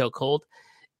straightjacket chokehold.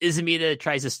 Izumida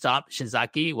tries to stop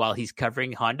Shinzaki while he's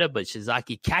covering Honda, but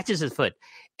Shinzaki catches his foot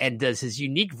and does his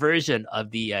unique version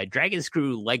of the dragon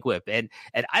screw leg whip. And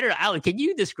I don't know, Alan, can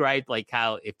you describe like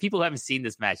how, if people haven't seen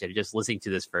this match and are just listening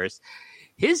to this first,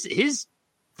 his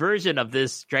version of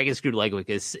this dragon screw leg whip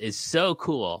is so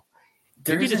cool.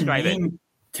 Can you describe it?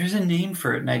 There's a name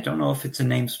for it, and I don't know if it's a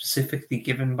name specifically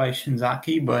given by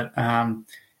Shinzaki, but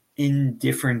in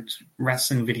different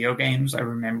wrestling video games, I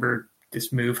remember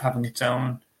this move having its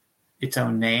own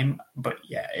name. But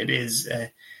yeah, it's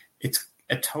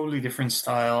a totally different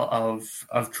style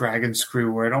of dragon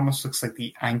screw, where it almost looks like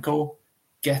the ankle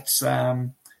gets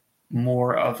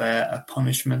more of a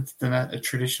punishment than a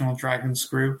traditional dragon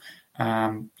screw.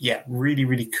 Yeah, really,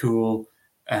 really cool.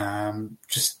 It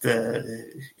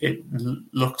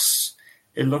looks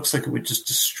like it would just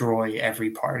destroy every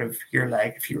part of your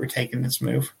leg if you were taking this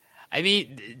move. I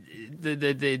mean,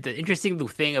 the interesting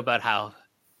thing about how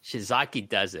Shinzaki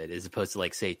does it, as opposed to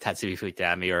like say Tatsumi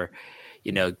Fujitami or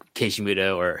Keiji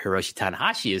Muto or Hiroshi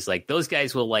Tanahashi, is like those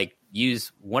guys will like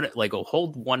use one arm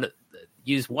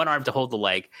to hold the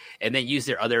leg, and then use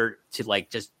their other to like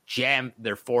just jam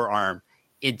their forearm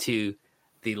into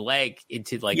the leg,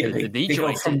 into like the knee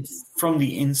joint from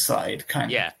the inside, kind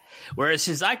of. Yeah. Whereas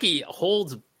Shinzaki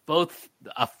holds both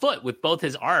a foot with both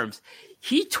his arms,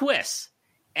 he twists,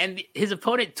 and his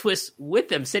opponent twists with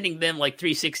them, sending them like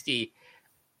 360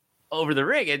 over the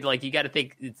ring. And like you got to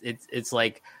think it's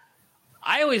like,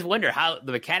 I always wonder how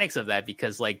the mechanics of that,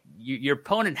 because like your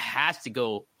opponent has to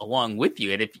go along with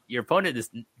you, and if your opponent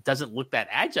doesn't look that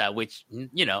agile, which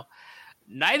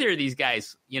neither of these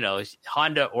guys,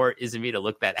 Honda or Izumida,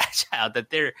 look that agile,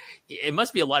 that it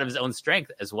must be a lot of his own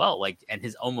strength as well, like, and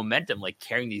his own momentum, like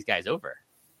carrying these guys over.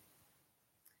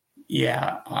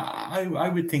 Yeah,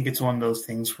 I would think it's one of those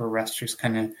things where wrestlers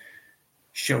kind of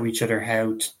show each other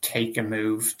how to take a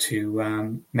move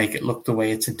to make it look the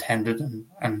way it's intended,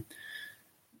 and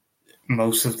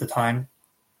most of the time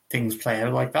things play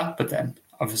out like that. But then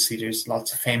obviously there's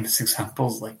lots of famous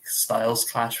examples like Styles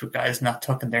clash with guys not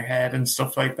tucking their head and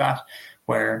stuff like that,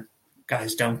 where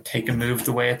guys don't take a move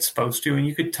the way it's supposed to. And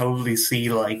you could totally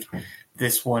see like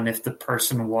this one, if the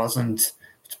person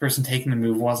taking the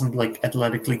move wasn't like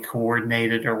athletically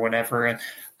coordinated or whatever,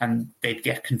 and they'd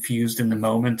get confused in the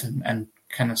moment and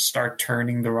kind of start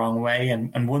turning the wrong way.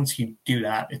 And once you do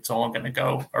that, it's all going to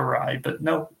go awry. But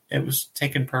no, it was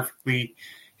taken perfectly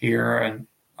here. And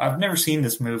I've never seen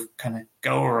this move kind of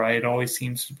go awry. It always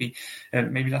seems to be,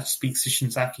 maybe that speaks to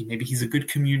Shinzaki. Maybe he's a good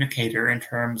communicator in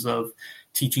terms of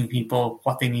teaching people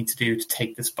what they need to do to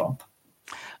take this bump.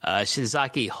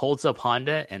 Shinzaki holds up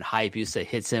Honda, and Hayabusa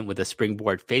hits him with a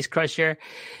springboard face crusher,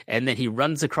 and then he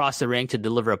runs across the ring to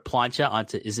deliver a plancha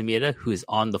onto Izumida, who is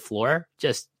on the floor.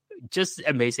 Just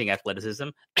amazing athleticism.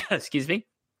 Excuse me.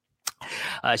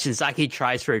 Shinzaki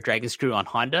tries for a dragon screw on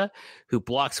Honda, who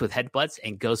blocks with headbutts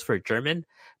and goes for a German,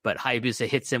 but Hayabusa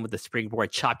hits him with a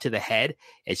springboard chop to the head,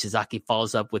 and Shinzaki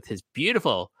follows up with his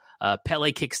beautiful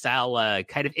Pele kick style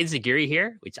kind of enziguri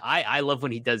here, which I love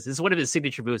when he does. This is one of his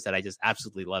signature moves that I just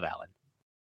absolutely love, Alan.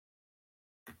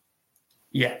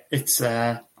 Yeah, it's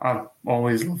I've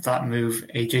always loved that move.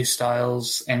 AJ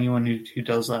Styles, anyone who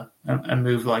does a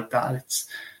move like that, it's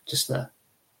just a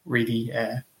really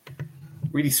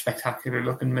spectacular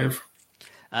looking move.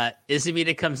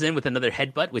 Izumida comes in with another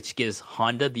headbutt, which gives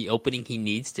Honda the opening he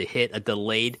needs to hit a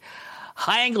delayed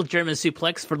high angle German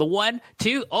suplex for the 1,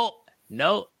 2. Oh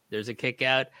no, there's a kick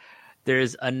out.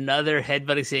 There's another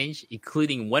headbutt exchange,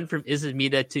 including one from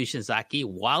Izumida to Shinzaki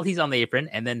while he's on the apron,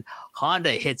 and then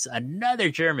Honda hits another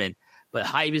German, but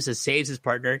Hayabusa saves his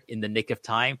partner in the nick of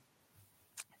time.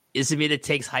 Izumida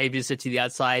takes Hayabusa to the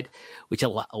outside, which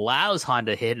allows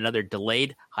Honda to hit another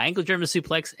delayed high angle German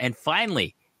suplex, and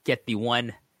finally get the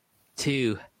 1,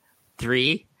 2,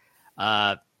 3.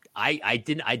 I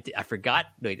forgot.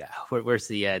 Wait, where's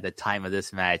the time of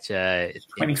this match?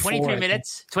 24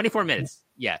 minutes. 24 minutes.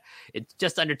 yeah, it's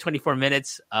just under 24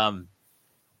 minutes.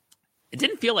 It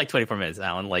didn't feel like 24 minutes,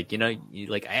 Alan. Like,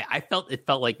 I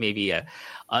felt like maybe a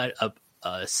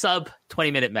sub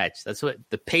 20-minute match. That's what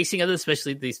the pacing of this,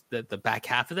 especially the back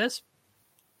half of this,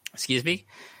 excuse me,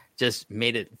 just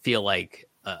made it feel like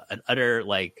an utter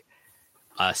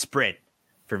sprint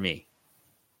for me.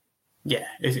 Yeah,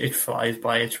 it flies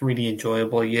by. It's really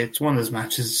enjoyable. Yeah, it's one of those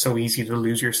matches so easy to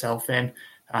lose yourself in.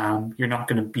 You're not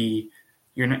going to be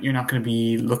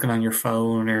looking on your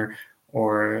phone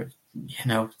or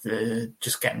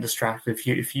just getting distracted.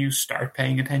 If you start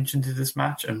paying attention to this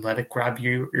match and let it grab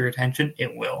your attention,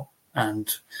 it will. And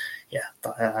yeah,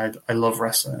 I love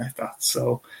wrestling like that.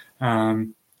 So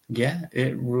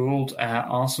it ruled.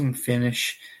 Awesome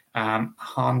finish.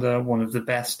 Honda, one of the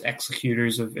best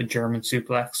executors of a German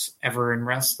suplex ever in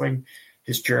wrestling.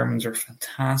 His Germans are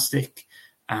fantastic.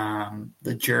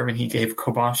 The German he gave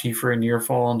Kobashi for a near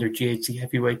fall under GHC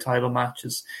heavyweight title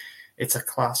matches. It's a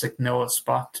classic Noah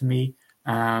spot to me.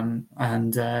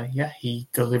 He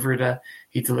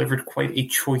delivered quite a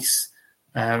choice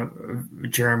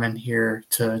German here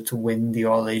to win the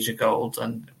All Asia Gold,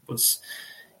 and it was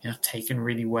taken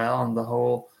really well. And the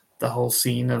whole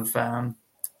scene of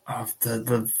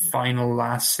the final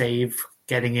last save,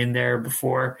 getting in there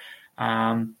before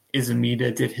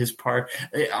Izumida did his part.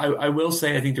 I will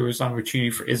say I think there was an opportunity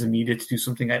for Izumida to do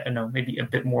something, I don't know, maybe a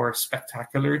bit more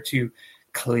spectacular to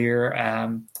clear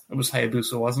it was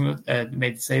Hayabusa, wasn't it?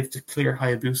 Made the save to clear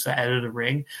Hayabusa out of the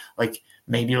ring.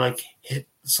 Maybe hit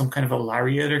some kind of a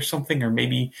lariat or something, or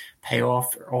maybe pay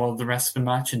off all the rest of the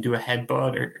match and do a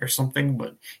headbutt or something.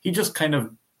 But he just kind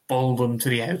of bowled him to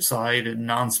the outside in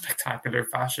non-spectacular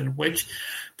fashion, which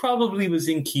probably was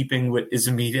in keeping with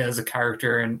Izumida as a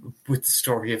character and with the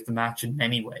story of the match in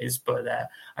many ways. But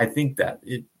I think that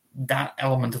that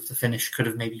element of the finish could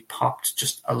have maybe popped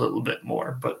just a little bit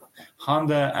more. But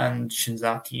Honda and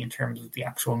Shinzaki, in terms of the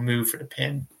actual move for the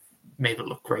pin, made it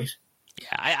look great.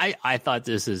 Yeah, I thought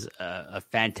this is a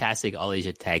fantastic All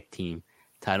Asia Tag Team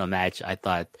title match. I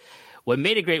thought what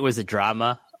made it great was the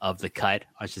drama of the cut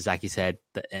on Shizaki's head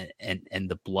and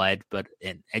the blood, but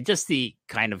and just the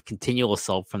kind of continual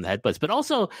assault from the headbutts. But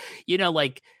also, you didn't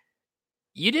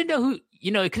know who,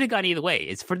 it could have gone either way.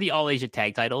 It's for the All Asia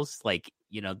Tag titles.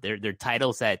 They're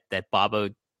titles that Babo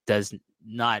does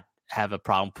not have a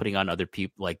problem putting on other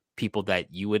people, people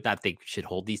that you would not think should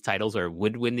hold these titles or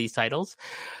would win these titles.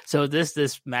 So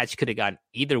this match could have gone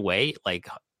either way.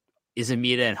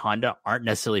 Izumida and Honda aren't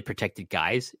necessarily protected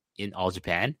guys in All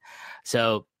Japan.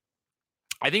 So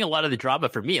I think a lot of the drama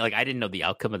for me, I didn't know the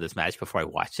outcome of this match before I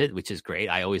watched it, which is great.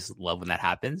 I always love when that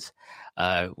happens,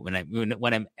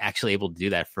 when I'm actually able to do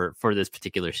that for this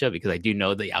particular show, because I do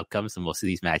know the outcomes of most of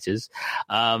these matches.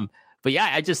 But yeah,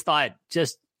 I just thought,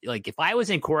 if I was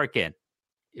in Korakuen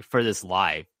for this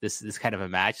live, this kind of a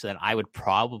match, then I would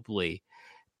probably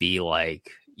be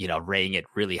rating it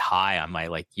really high on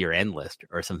my year-end list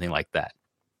or something like that.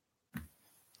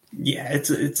 Yeah, it's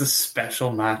a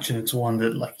special match, and it's one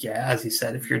that, as you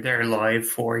said, if you're there live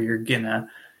for,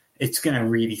 it's gonna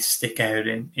really stick out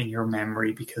in your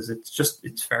memory, because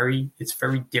it's very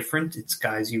different. It's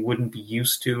guys you wouldn't be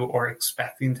used to or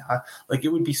expecting to have. It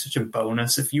would be such a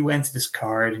bonus if you went to this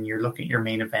card and you're looking at your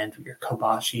main event with your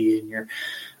Kobashi and your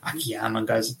Akiyama and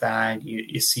guys like that, and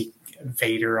you see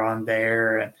Vader on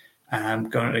there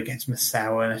and going against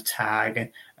Misawa in a tag, and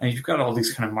you've got all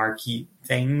these kind of marquee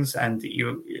things, and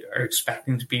you are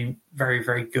expecting to be very,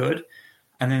 very good.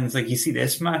 And then it's you see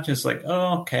this match, it's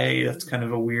oh, okay, that's kind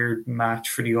of a weird match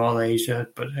for the All Asia,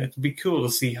 but it'd be cool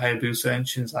to see Hayabusa and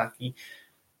Shinzaki.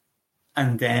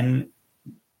 And then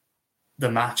the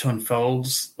match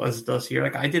unfolds as it does here.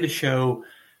 I did a show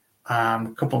a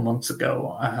couple months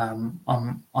ago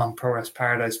on Pro Wrestling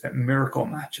Paradise about miracle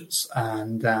matches,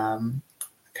 and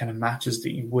kind of matches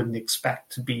that you wouldn't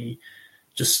expect to be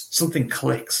just something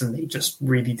clicks and they just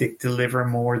really deliver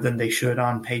more than they should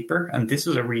on paper. And this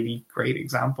is a really great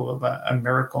example of a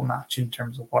miracle match in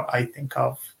terms of what I think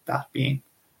of that being.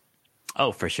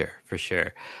 Oh, for sure.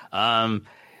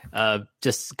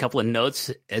 Just a couple of notes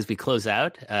as we close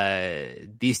out.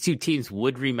 These two teams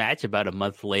would rematch about a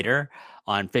month later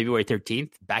on February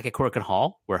 13th, back at Korakuen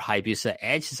Hall, where Hayabusa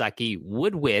and Shinzaki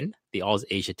would win the All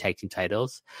Asia Tag Team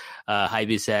titles.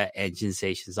 Hayabusa and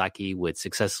Jinsei Shinzaki would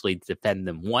successfully defend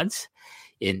them once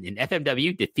in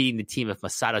FMW, defeating the team of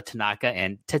Masato Tanaka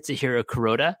and Tetsuhiro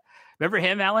Kuroda. Remember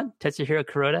him, Alan? Tetsuhiro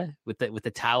Kuroda with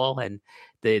the towel and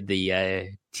the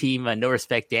team No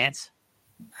Respect dance.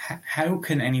 How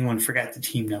can anyone forget the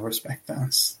Team No Respect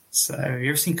dance? So, have you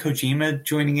ever seen Kojima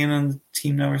joining in on the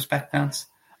Team No Respect dance?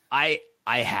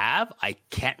 I have. I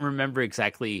can't remember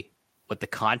exactly what the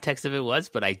context of it was,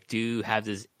 but I do have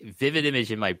this vivid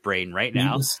image in my brain right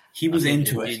now. He was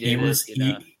into it.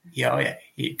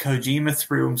 Kojima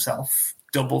threw himself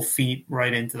double feet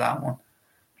right into that one.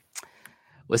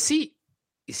 Was he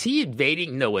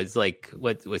invading? No, was like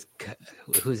what was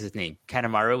who's his name?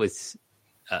 Kanemaru was.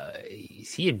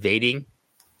 Is he invading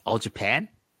All Japan?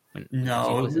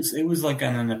 No, it was like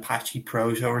on an Apache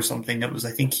Proto or something. That was,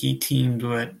 I think he teamed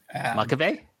with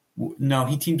Makabe. No,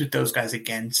 he teamed with those guys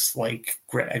against like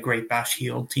a Great Bash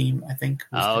Heel team, I think.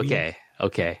 Oh,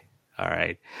 okay, all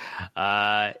right.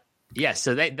 Yeah,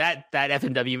 so that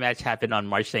FMW match happened on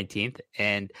March 19th,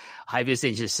 and Hayabusa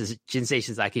and Jinsei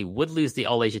Shinzaki would lose the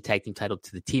All Asia Tag Team title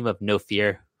to the team of No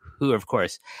Fear, who, of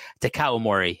course, Takao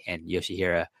Omori and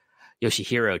Yoshihiro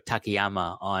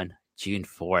Takayama on June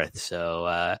 4th.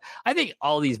 So I think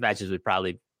all these matches would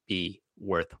probably be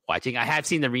worth watching. I have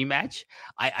seen the rematch.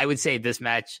 I would say this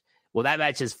match, well, that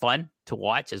match is fun to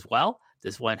watch as well.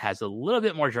 This one has a little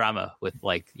bit more drama with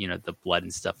like, the blood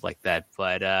and stuff like that.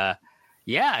 But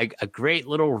yeah, a great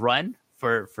little run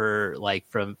for like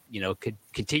from,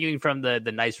 continuing from the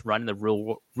nice run in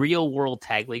the real world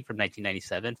tag league from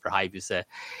 1997 for Hayabusa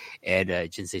and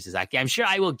Jinsei Sasaki. I'm sure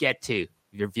I will get to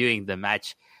reviewing the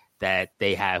match that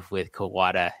they have with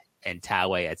Kawada and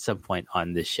Taue at some point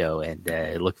on this show, and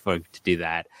look forward to do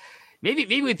that.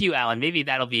 Maybe with you, Alan. Maybe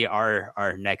that'll be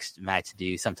our next match to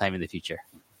do sometime in the future.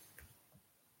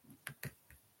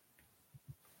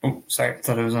 Oh, sorry, I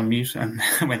thought I was on mute and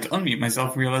I went to unmute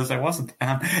myself, realized I wasn't.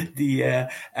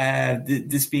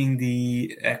 This being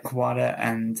the Kawada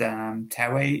and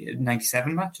Taue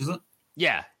 97 match, is it?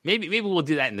 Yeah, maybe we'll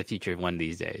do that in the future one of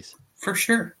these days. For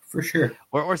sure.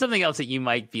 Or something else that you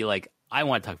might be like, I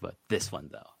want to talk about this one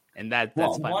though. And that's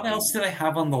fine. What else did I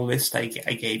have on the list I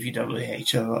gave you,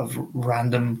 WH, of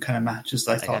random kind of matches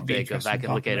that I thought would be interesting? Go back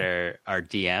and look at our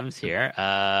DMs here.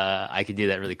 I can do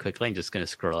that really quickly. I'm just going to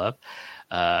scroll up.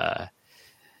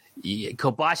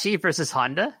 Kobashi versus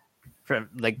Honda, from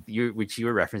which you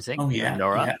were referencing. Oh yeah,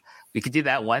 Nora. Yeah. We could do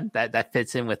that one. That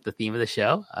fits in with the theme of the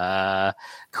show.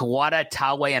 Kawada,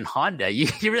 Taue, and Honda. You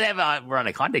really we're on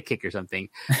a Honda kick or something.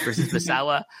 Versus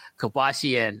Misawa,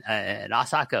 Kobashi, and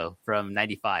Asako from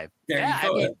 95. There you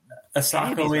go.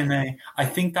 Asako I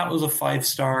think that was a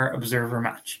 5-star Observer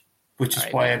match, which is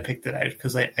why I picked it out,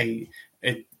 because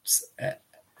it's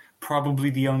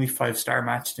probably the only 5-star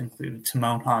match that included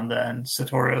Timon Honda and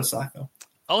Satoru Asako.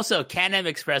 Also, Can-Am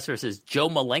Express versus Joe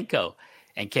Malenko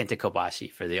and Kenta Kobashi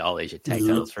for the All Asia Tag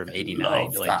titles from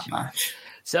 '89. That match.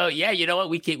 So yeah, you know what,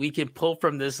 we can pull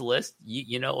from this list.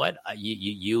 You know what,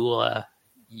 you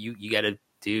got to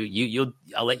do.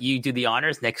 I'll let you do the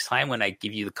honors next time when I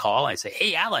give you the call. I say,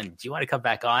 hey, Alan, do you want to come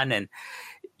back on? And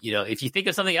if you think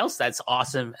of something else, that's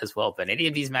awesome as well. But any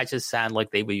of these matches sound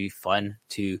like they would be fun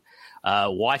to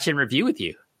watch and review with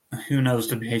you. Who knows,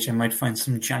 WH? I might find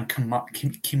some Jan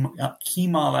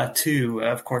Kimala too.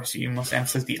 Of course, you must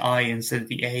emphasize the I instead of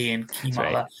the A in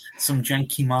Kimala. Right. Some Jan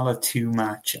Kimala 2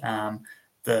 match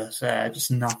that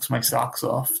just knocks my socks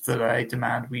off that I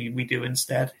demand we do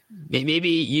instead. Maybe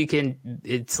you can.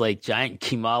 It's like Giant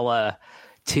Kimala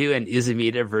 2 and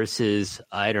Izumida versus,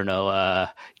 I don't know,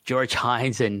 George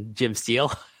Hines and Jim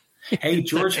Steele. Hey,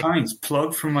 George Hines,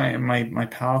 plug for my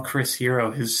pal Chris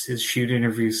Hero, his shoot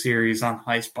interview series on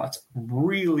High Spots.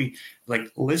 Really,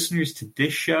 listeners to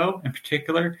this show in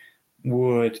particular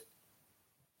would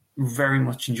very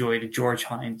much enjoy the George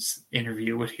Hines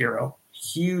interview with Hero.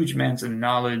 Huge amounts of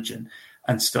knowledge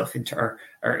and stuff into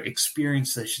our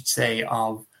experience, I should say,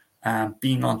 of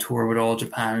being on tour with All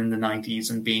Japan in the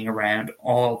 90s and being around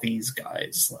all these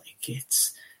guys.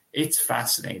 It's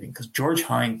fascinating because George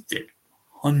Hines did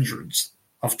hundreds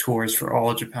of tours for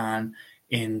All Japan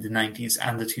in the 90s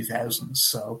and the 2000s.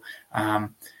 So,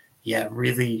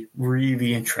 really,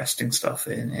 really interesting stuff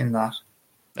in that.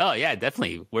 Oh, yeah,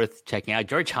 definitely worth checking out.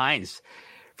 George Hines,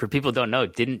 for people who don't know,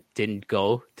 didn't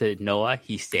go to Noah.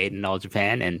 He stayed in All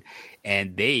Japan,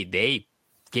 and they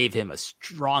gave him a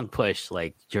strong push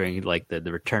during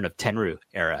the return of Tenryu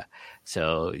era.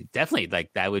 So definitely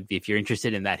that would be, if you're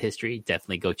interested in that history,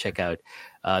 definitely go check out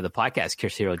the podcast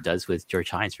Chris Hero does with George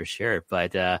Hines for sure.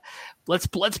 But let's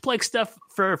plug stuff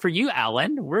for you,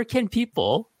 Alan. Where can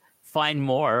people find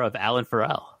more of Alan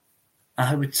Farrell?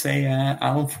 I would say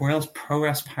Alan Farrell's Pro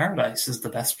Wrest Paradise is the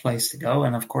best place to go.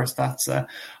 And of course, that's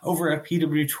over at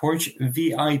PW Torch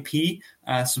VIP.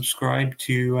 Subscribe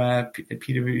to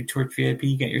PW Torch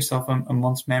VIP. Get yourself a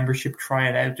month's membership. Try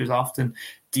it out. There's often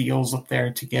deals up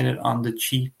there to get it on the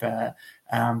cheap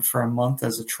for a month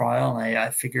as a trial. And I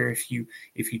figure if you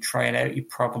try it out, you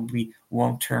probably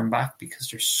won't turn back because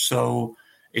there's so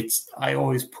I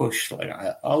always push, like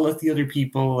I'll let the other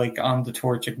people like on the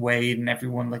Torch, like Wade and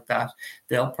everyone like that,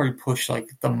 they'll probably push like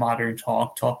the modern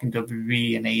talking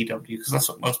WWE and AEW, because that's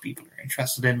what most people are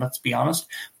interested in, let's be honest.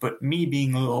 But me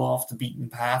being a little off the beaten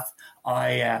path,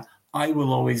 I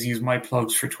will always use my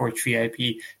plugs for Torch VIP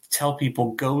to tell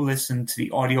people, go listen to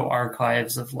the audio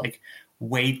archives of like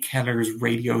Wade Keller's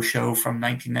radio show from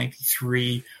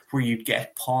 1993, where you'd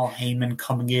get Paul Heyman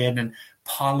coming in and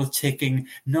politicking,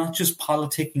 not just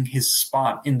politicking his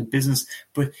spot in the business,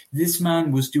 but this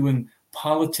man was doing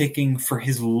politicking for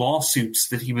his lawsuits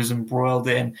that he was embroiled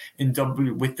in with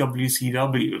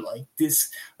WCW, like this,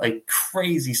 like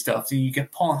crazy stuff. So you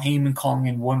get Paul Heyman calling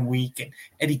in one week and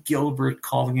Eddie Gilbert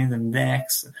calling in the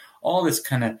next, and all this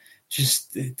kind of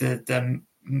just the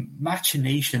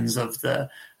machinations of the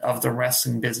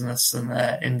wrestling business in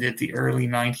the early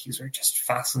 90s are just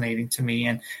fascinating to me,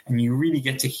 and you really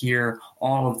get to hear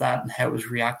all of that and how it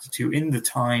was reacted to in the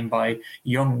time by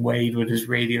young Wade with his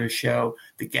radio show,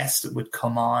 the guests that would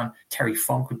come on. Terry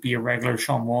Funk would be a regular,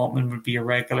 Sean Waltman would be a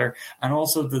regular, and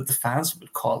also the fans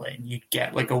would call in. You'd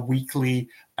get like a weekly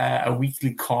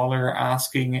caller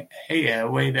asking, hey,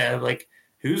 Wade, like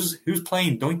who's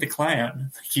playing Doink the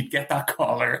Clown? You'd get that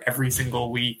caller every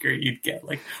single week, or you'd get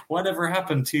like, whatever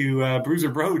happened to Bruiser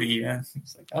Brody? And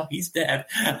it's like, oh, he's dead.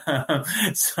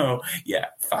 So yeah,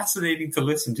 fascinating to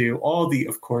listen to. All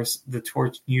of course, the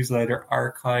Torch newsletter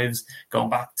archives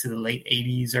going back to the late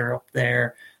 80s are up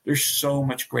there. There's so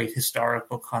much great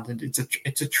historical content.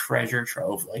 It's a treasure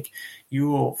trove. Like, you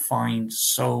will find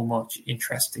so much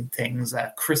interesting things.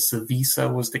 Chris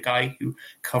Savisa was the guy who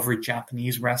covered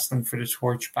Japanese wrestling for the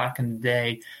Torch back in the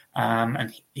day,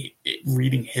 and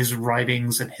reading his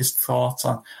writings and his thoughts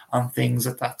on things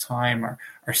at that time are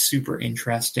super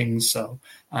interesting. So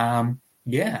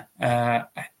get a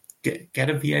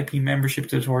VIP membership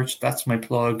to the Torch. That's my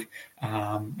plug,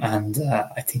 and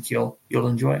I think you'll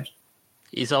enjoy it.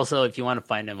 He's also, if you want to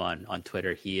find him on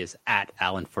Twitter, he is at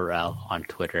Alan Farrell on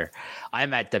Twitter.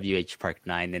 I'm at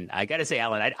WHPark9. And I got to say,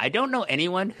 Alan, I don't know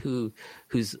anyone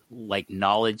whose like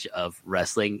knowledge of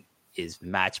wrestling is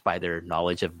matched by their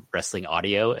knowledge of wrestling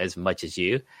audio as much as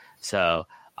you. So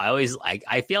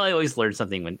I feel I always learn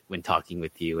something when talking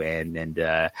with you. And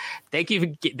thank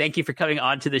you for coming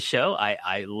on to the show.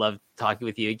 I love talking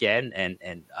with you again,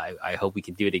 and I hope we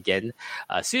can do it again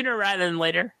sooner rather than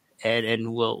later.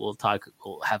 And we'll talk.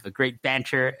 We'll have a great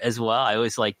banter as well. I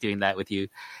always like doing that with you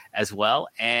as well.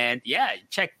 And yeah,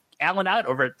 check Alan out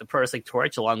over at the Pro Wrestling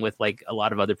Torch, along with like a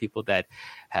lot of other people that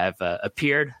have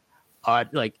appeared on,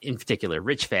 like in particular,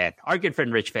 Rich Fan. Our good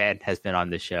friend Rich Fan has been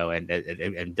on the show and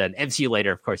done MCU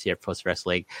later, of course, here at Post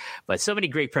Wrestling. But so many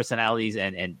great personalities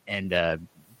and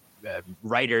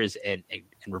writers and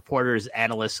reporters,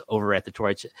 analysts over at the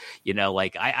Torch. You know,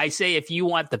 like I say, if you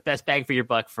want the best bang for your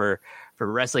buck for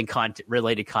wrestling content,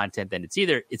 related content, then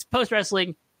it's Post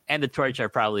Wrestling and the Torch are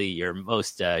probably your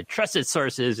most trusted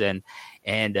sources and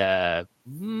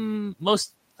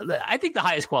most, I think, the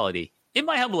highest quality, in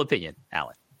my humble opinion,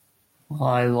 Alan. Well,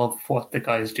 I love what the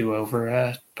guys do over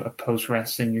at Post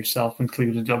Wrestling, yourself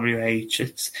included, WH.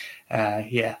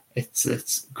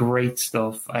 It's great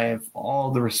stuff. I have all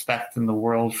the respect in the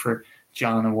world for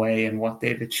John and Wai and what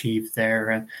they've achieved there,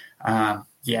 and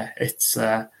it's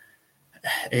a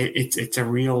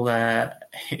real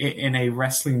in a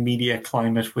wrestling media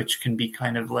climate, which can be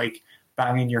kind of like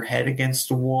banging your head against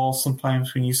the wall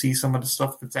sometimes when you see some of the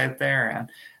stuff that's out there.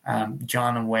 And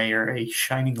John and Wai are a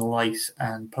shining light,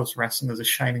 and Post Wrestling is a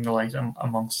shining light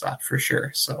amongst that for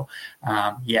sure. So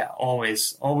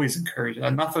always encourage.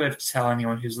 Not that I have to tell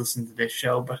anyone who's listening to this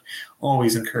show, but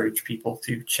always encourage people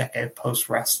to check out Post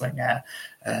Wrestling.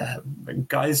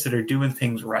 Guys that are doing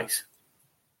things right.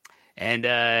 And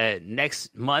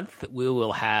next month we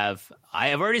will have. I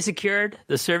have already secured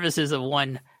the services of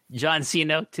one John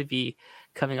Cena to be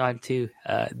coming on to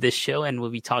this show, and we'll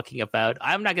be talking about.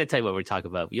 I'm not going to tell you what we're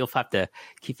talking about. You'll have to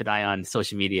keep an eye on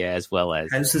social media as well as.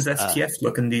 How's his STF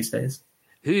looking these days?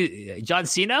 Who, John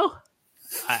Cena?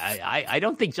 I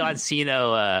don't think John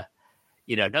Cena.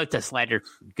 Not to slander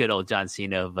good old John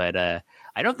Cena, but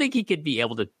I don't think he could be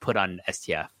able to put on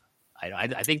STF.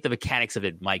 I think the mechanics of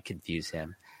it might confuse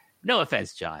him. No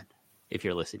offense, John, if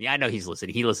you're listening. I know he's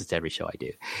listening. He listens to every show I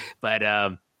do,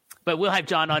 but we'll have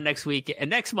John on next week and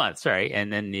next month. Sorry,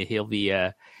 and then he'll be.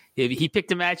 He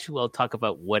picked a match. We'll talk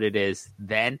about what it is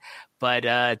then. But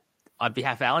on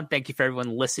behalf of Alan, thank you for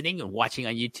everyone listening and watching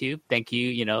on YouTube. Thank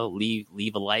you.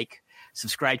 Leave a like,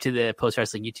 subscribe to the Post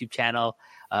Wrestling YouTube channel.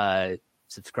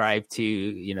 Subscribe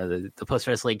to the Post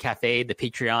Wrestling Cafe, the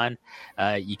Patreon.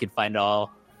 You can find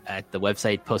all at the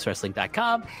website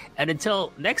postwrestling.com. And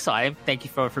until next time, thank you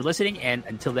for listening. And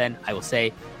until then, I will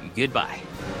say goodbye.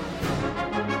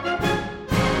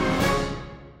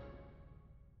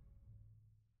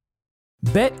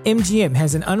 BetMGM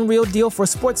has an unreal deal for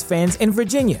sports fans in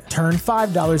Virginia. Turn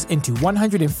 $5 into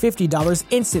 $150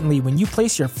 instantly when you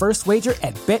place your first wager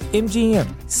at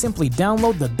BetMGM. Simply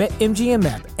download the BetMGM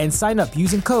app and sign up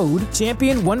using code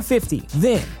Champion150.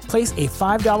 Then, place a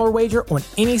 $5 wager on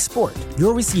any sport.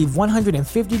 You'll receive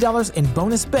 $150 in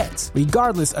bonus bets,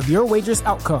 regardless of your wager's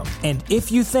outcome. And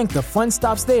if you think the fun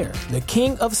stops there, the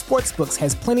king of sportsbooks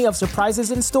has plenty of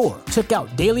surprises in store. Check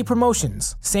out daily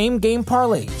promotions, same-game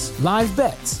parlays, live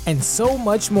bets, and so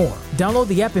much more. Download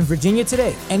the app in Virginia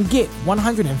today and get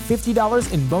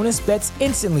 $150 in bonus bets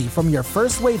instantly from your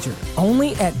first wager.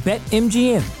 Only at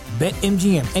BetMGM.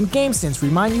 BetMGM and GameSense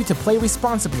remind you to play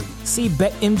responsibly. See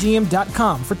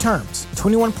BetMGM.com for terms.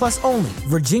 21 plus only.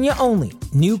 Virginia only.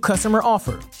 New customer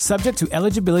offer. Subject to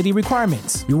eligibility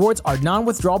requirements. Rewards are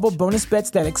non-withdrawable bonus bets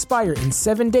that expire in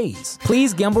 7 days.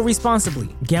 Please gamble responsibly.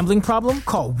 Gambling problem?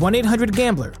 Call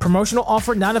 1-800-GAMBLER. Promotional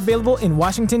offer not available in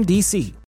Washington, D.C.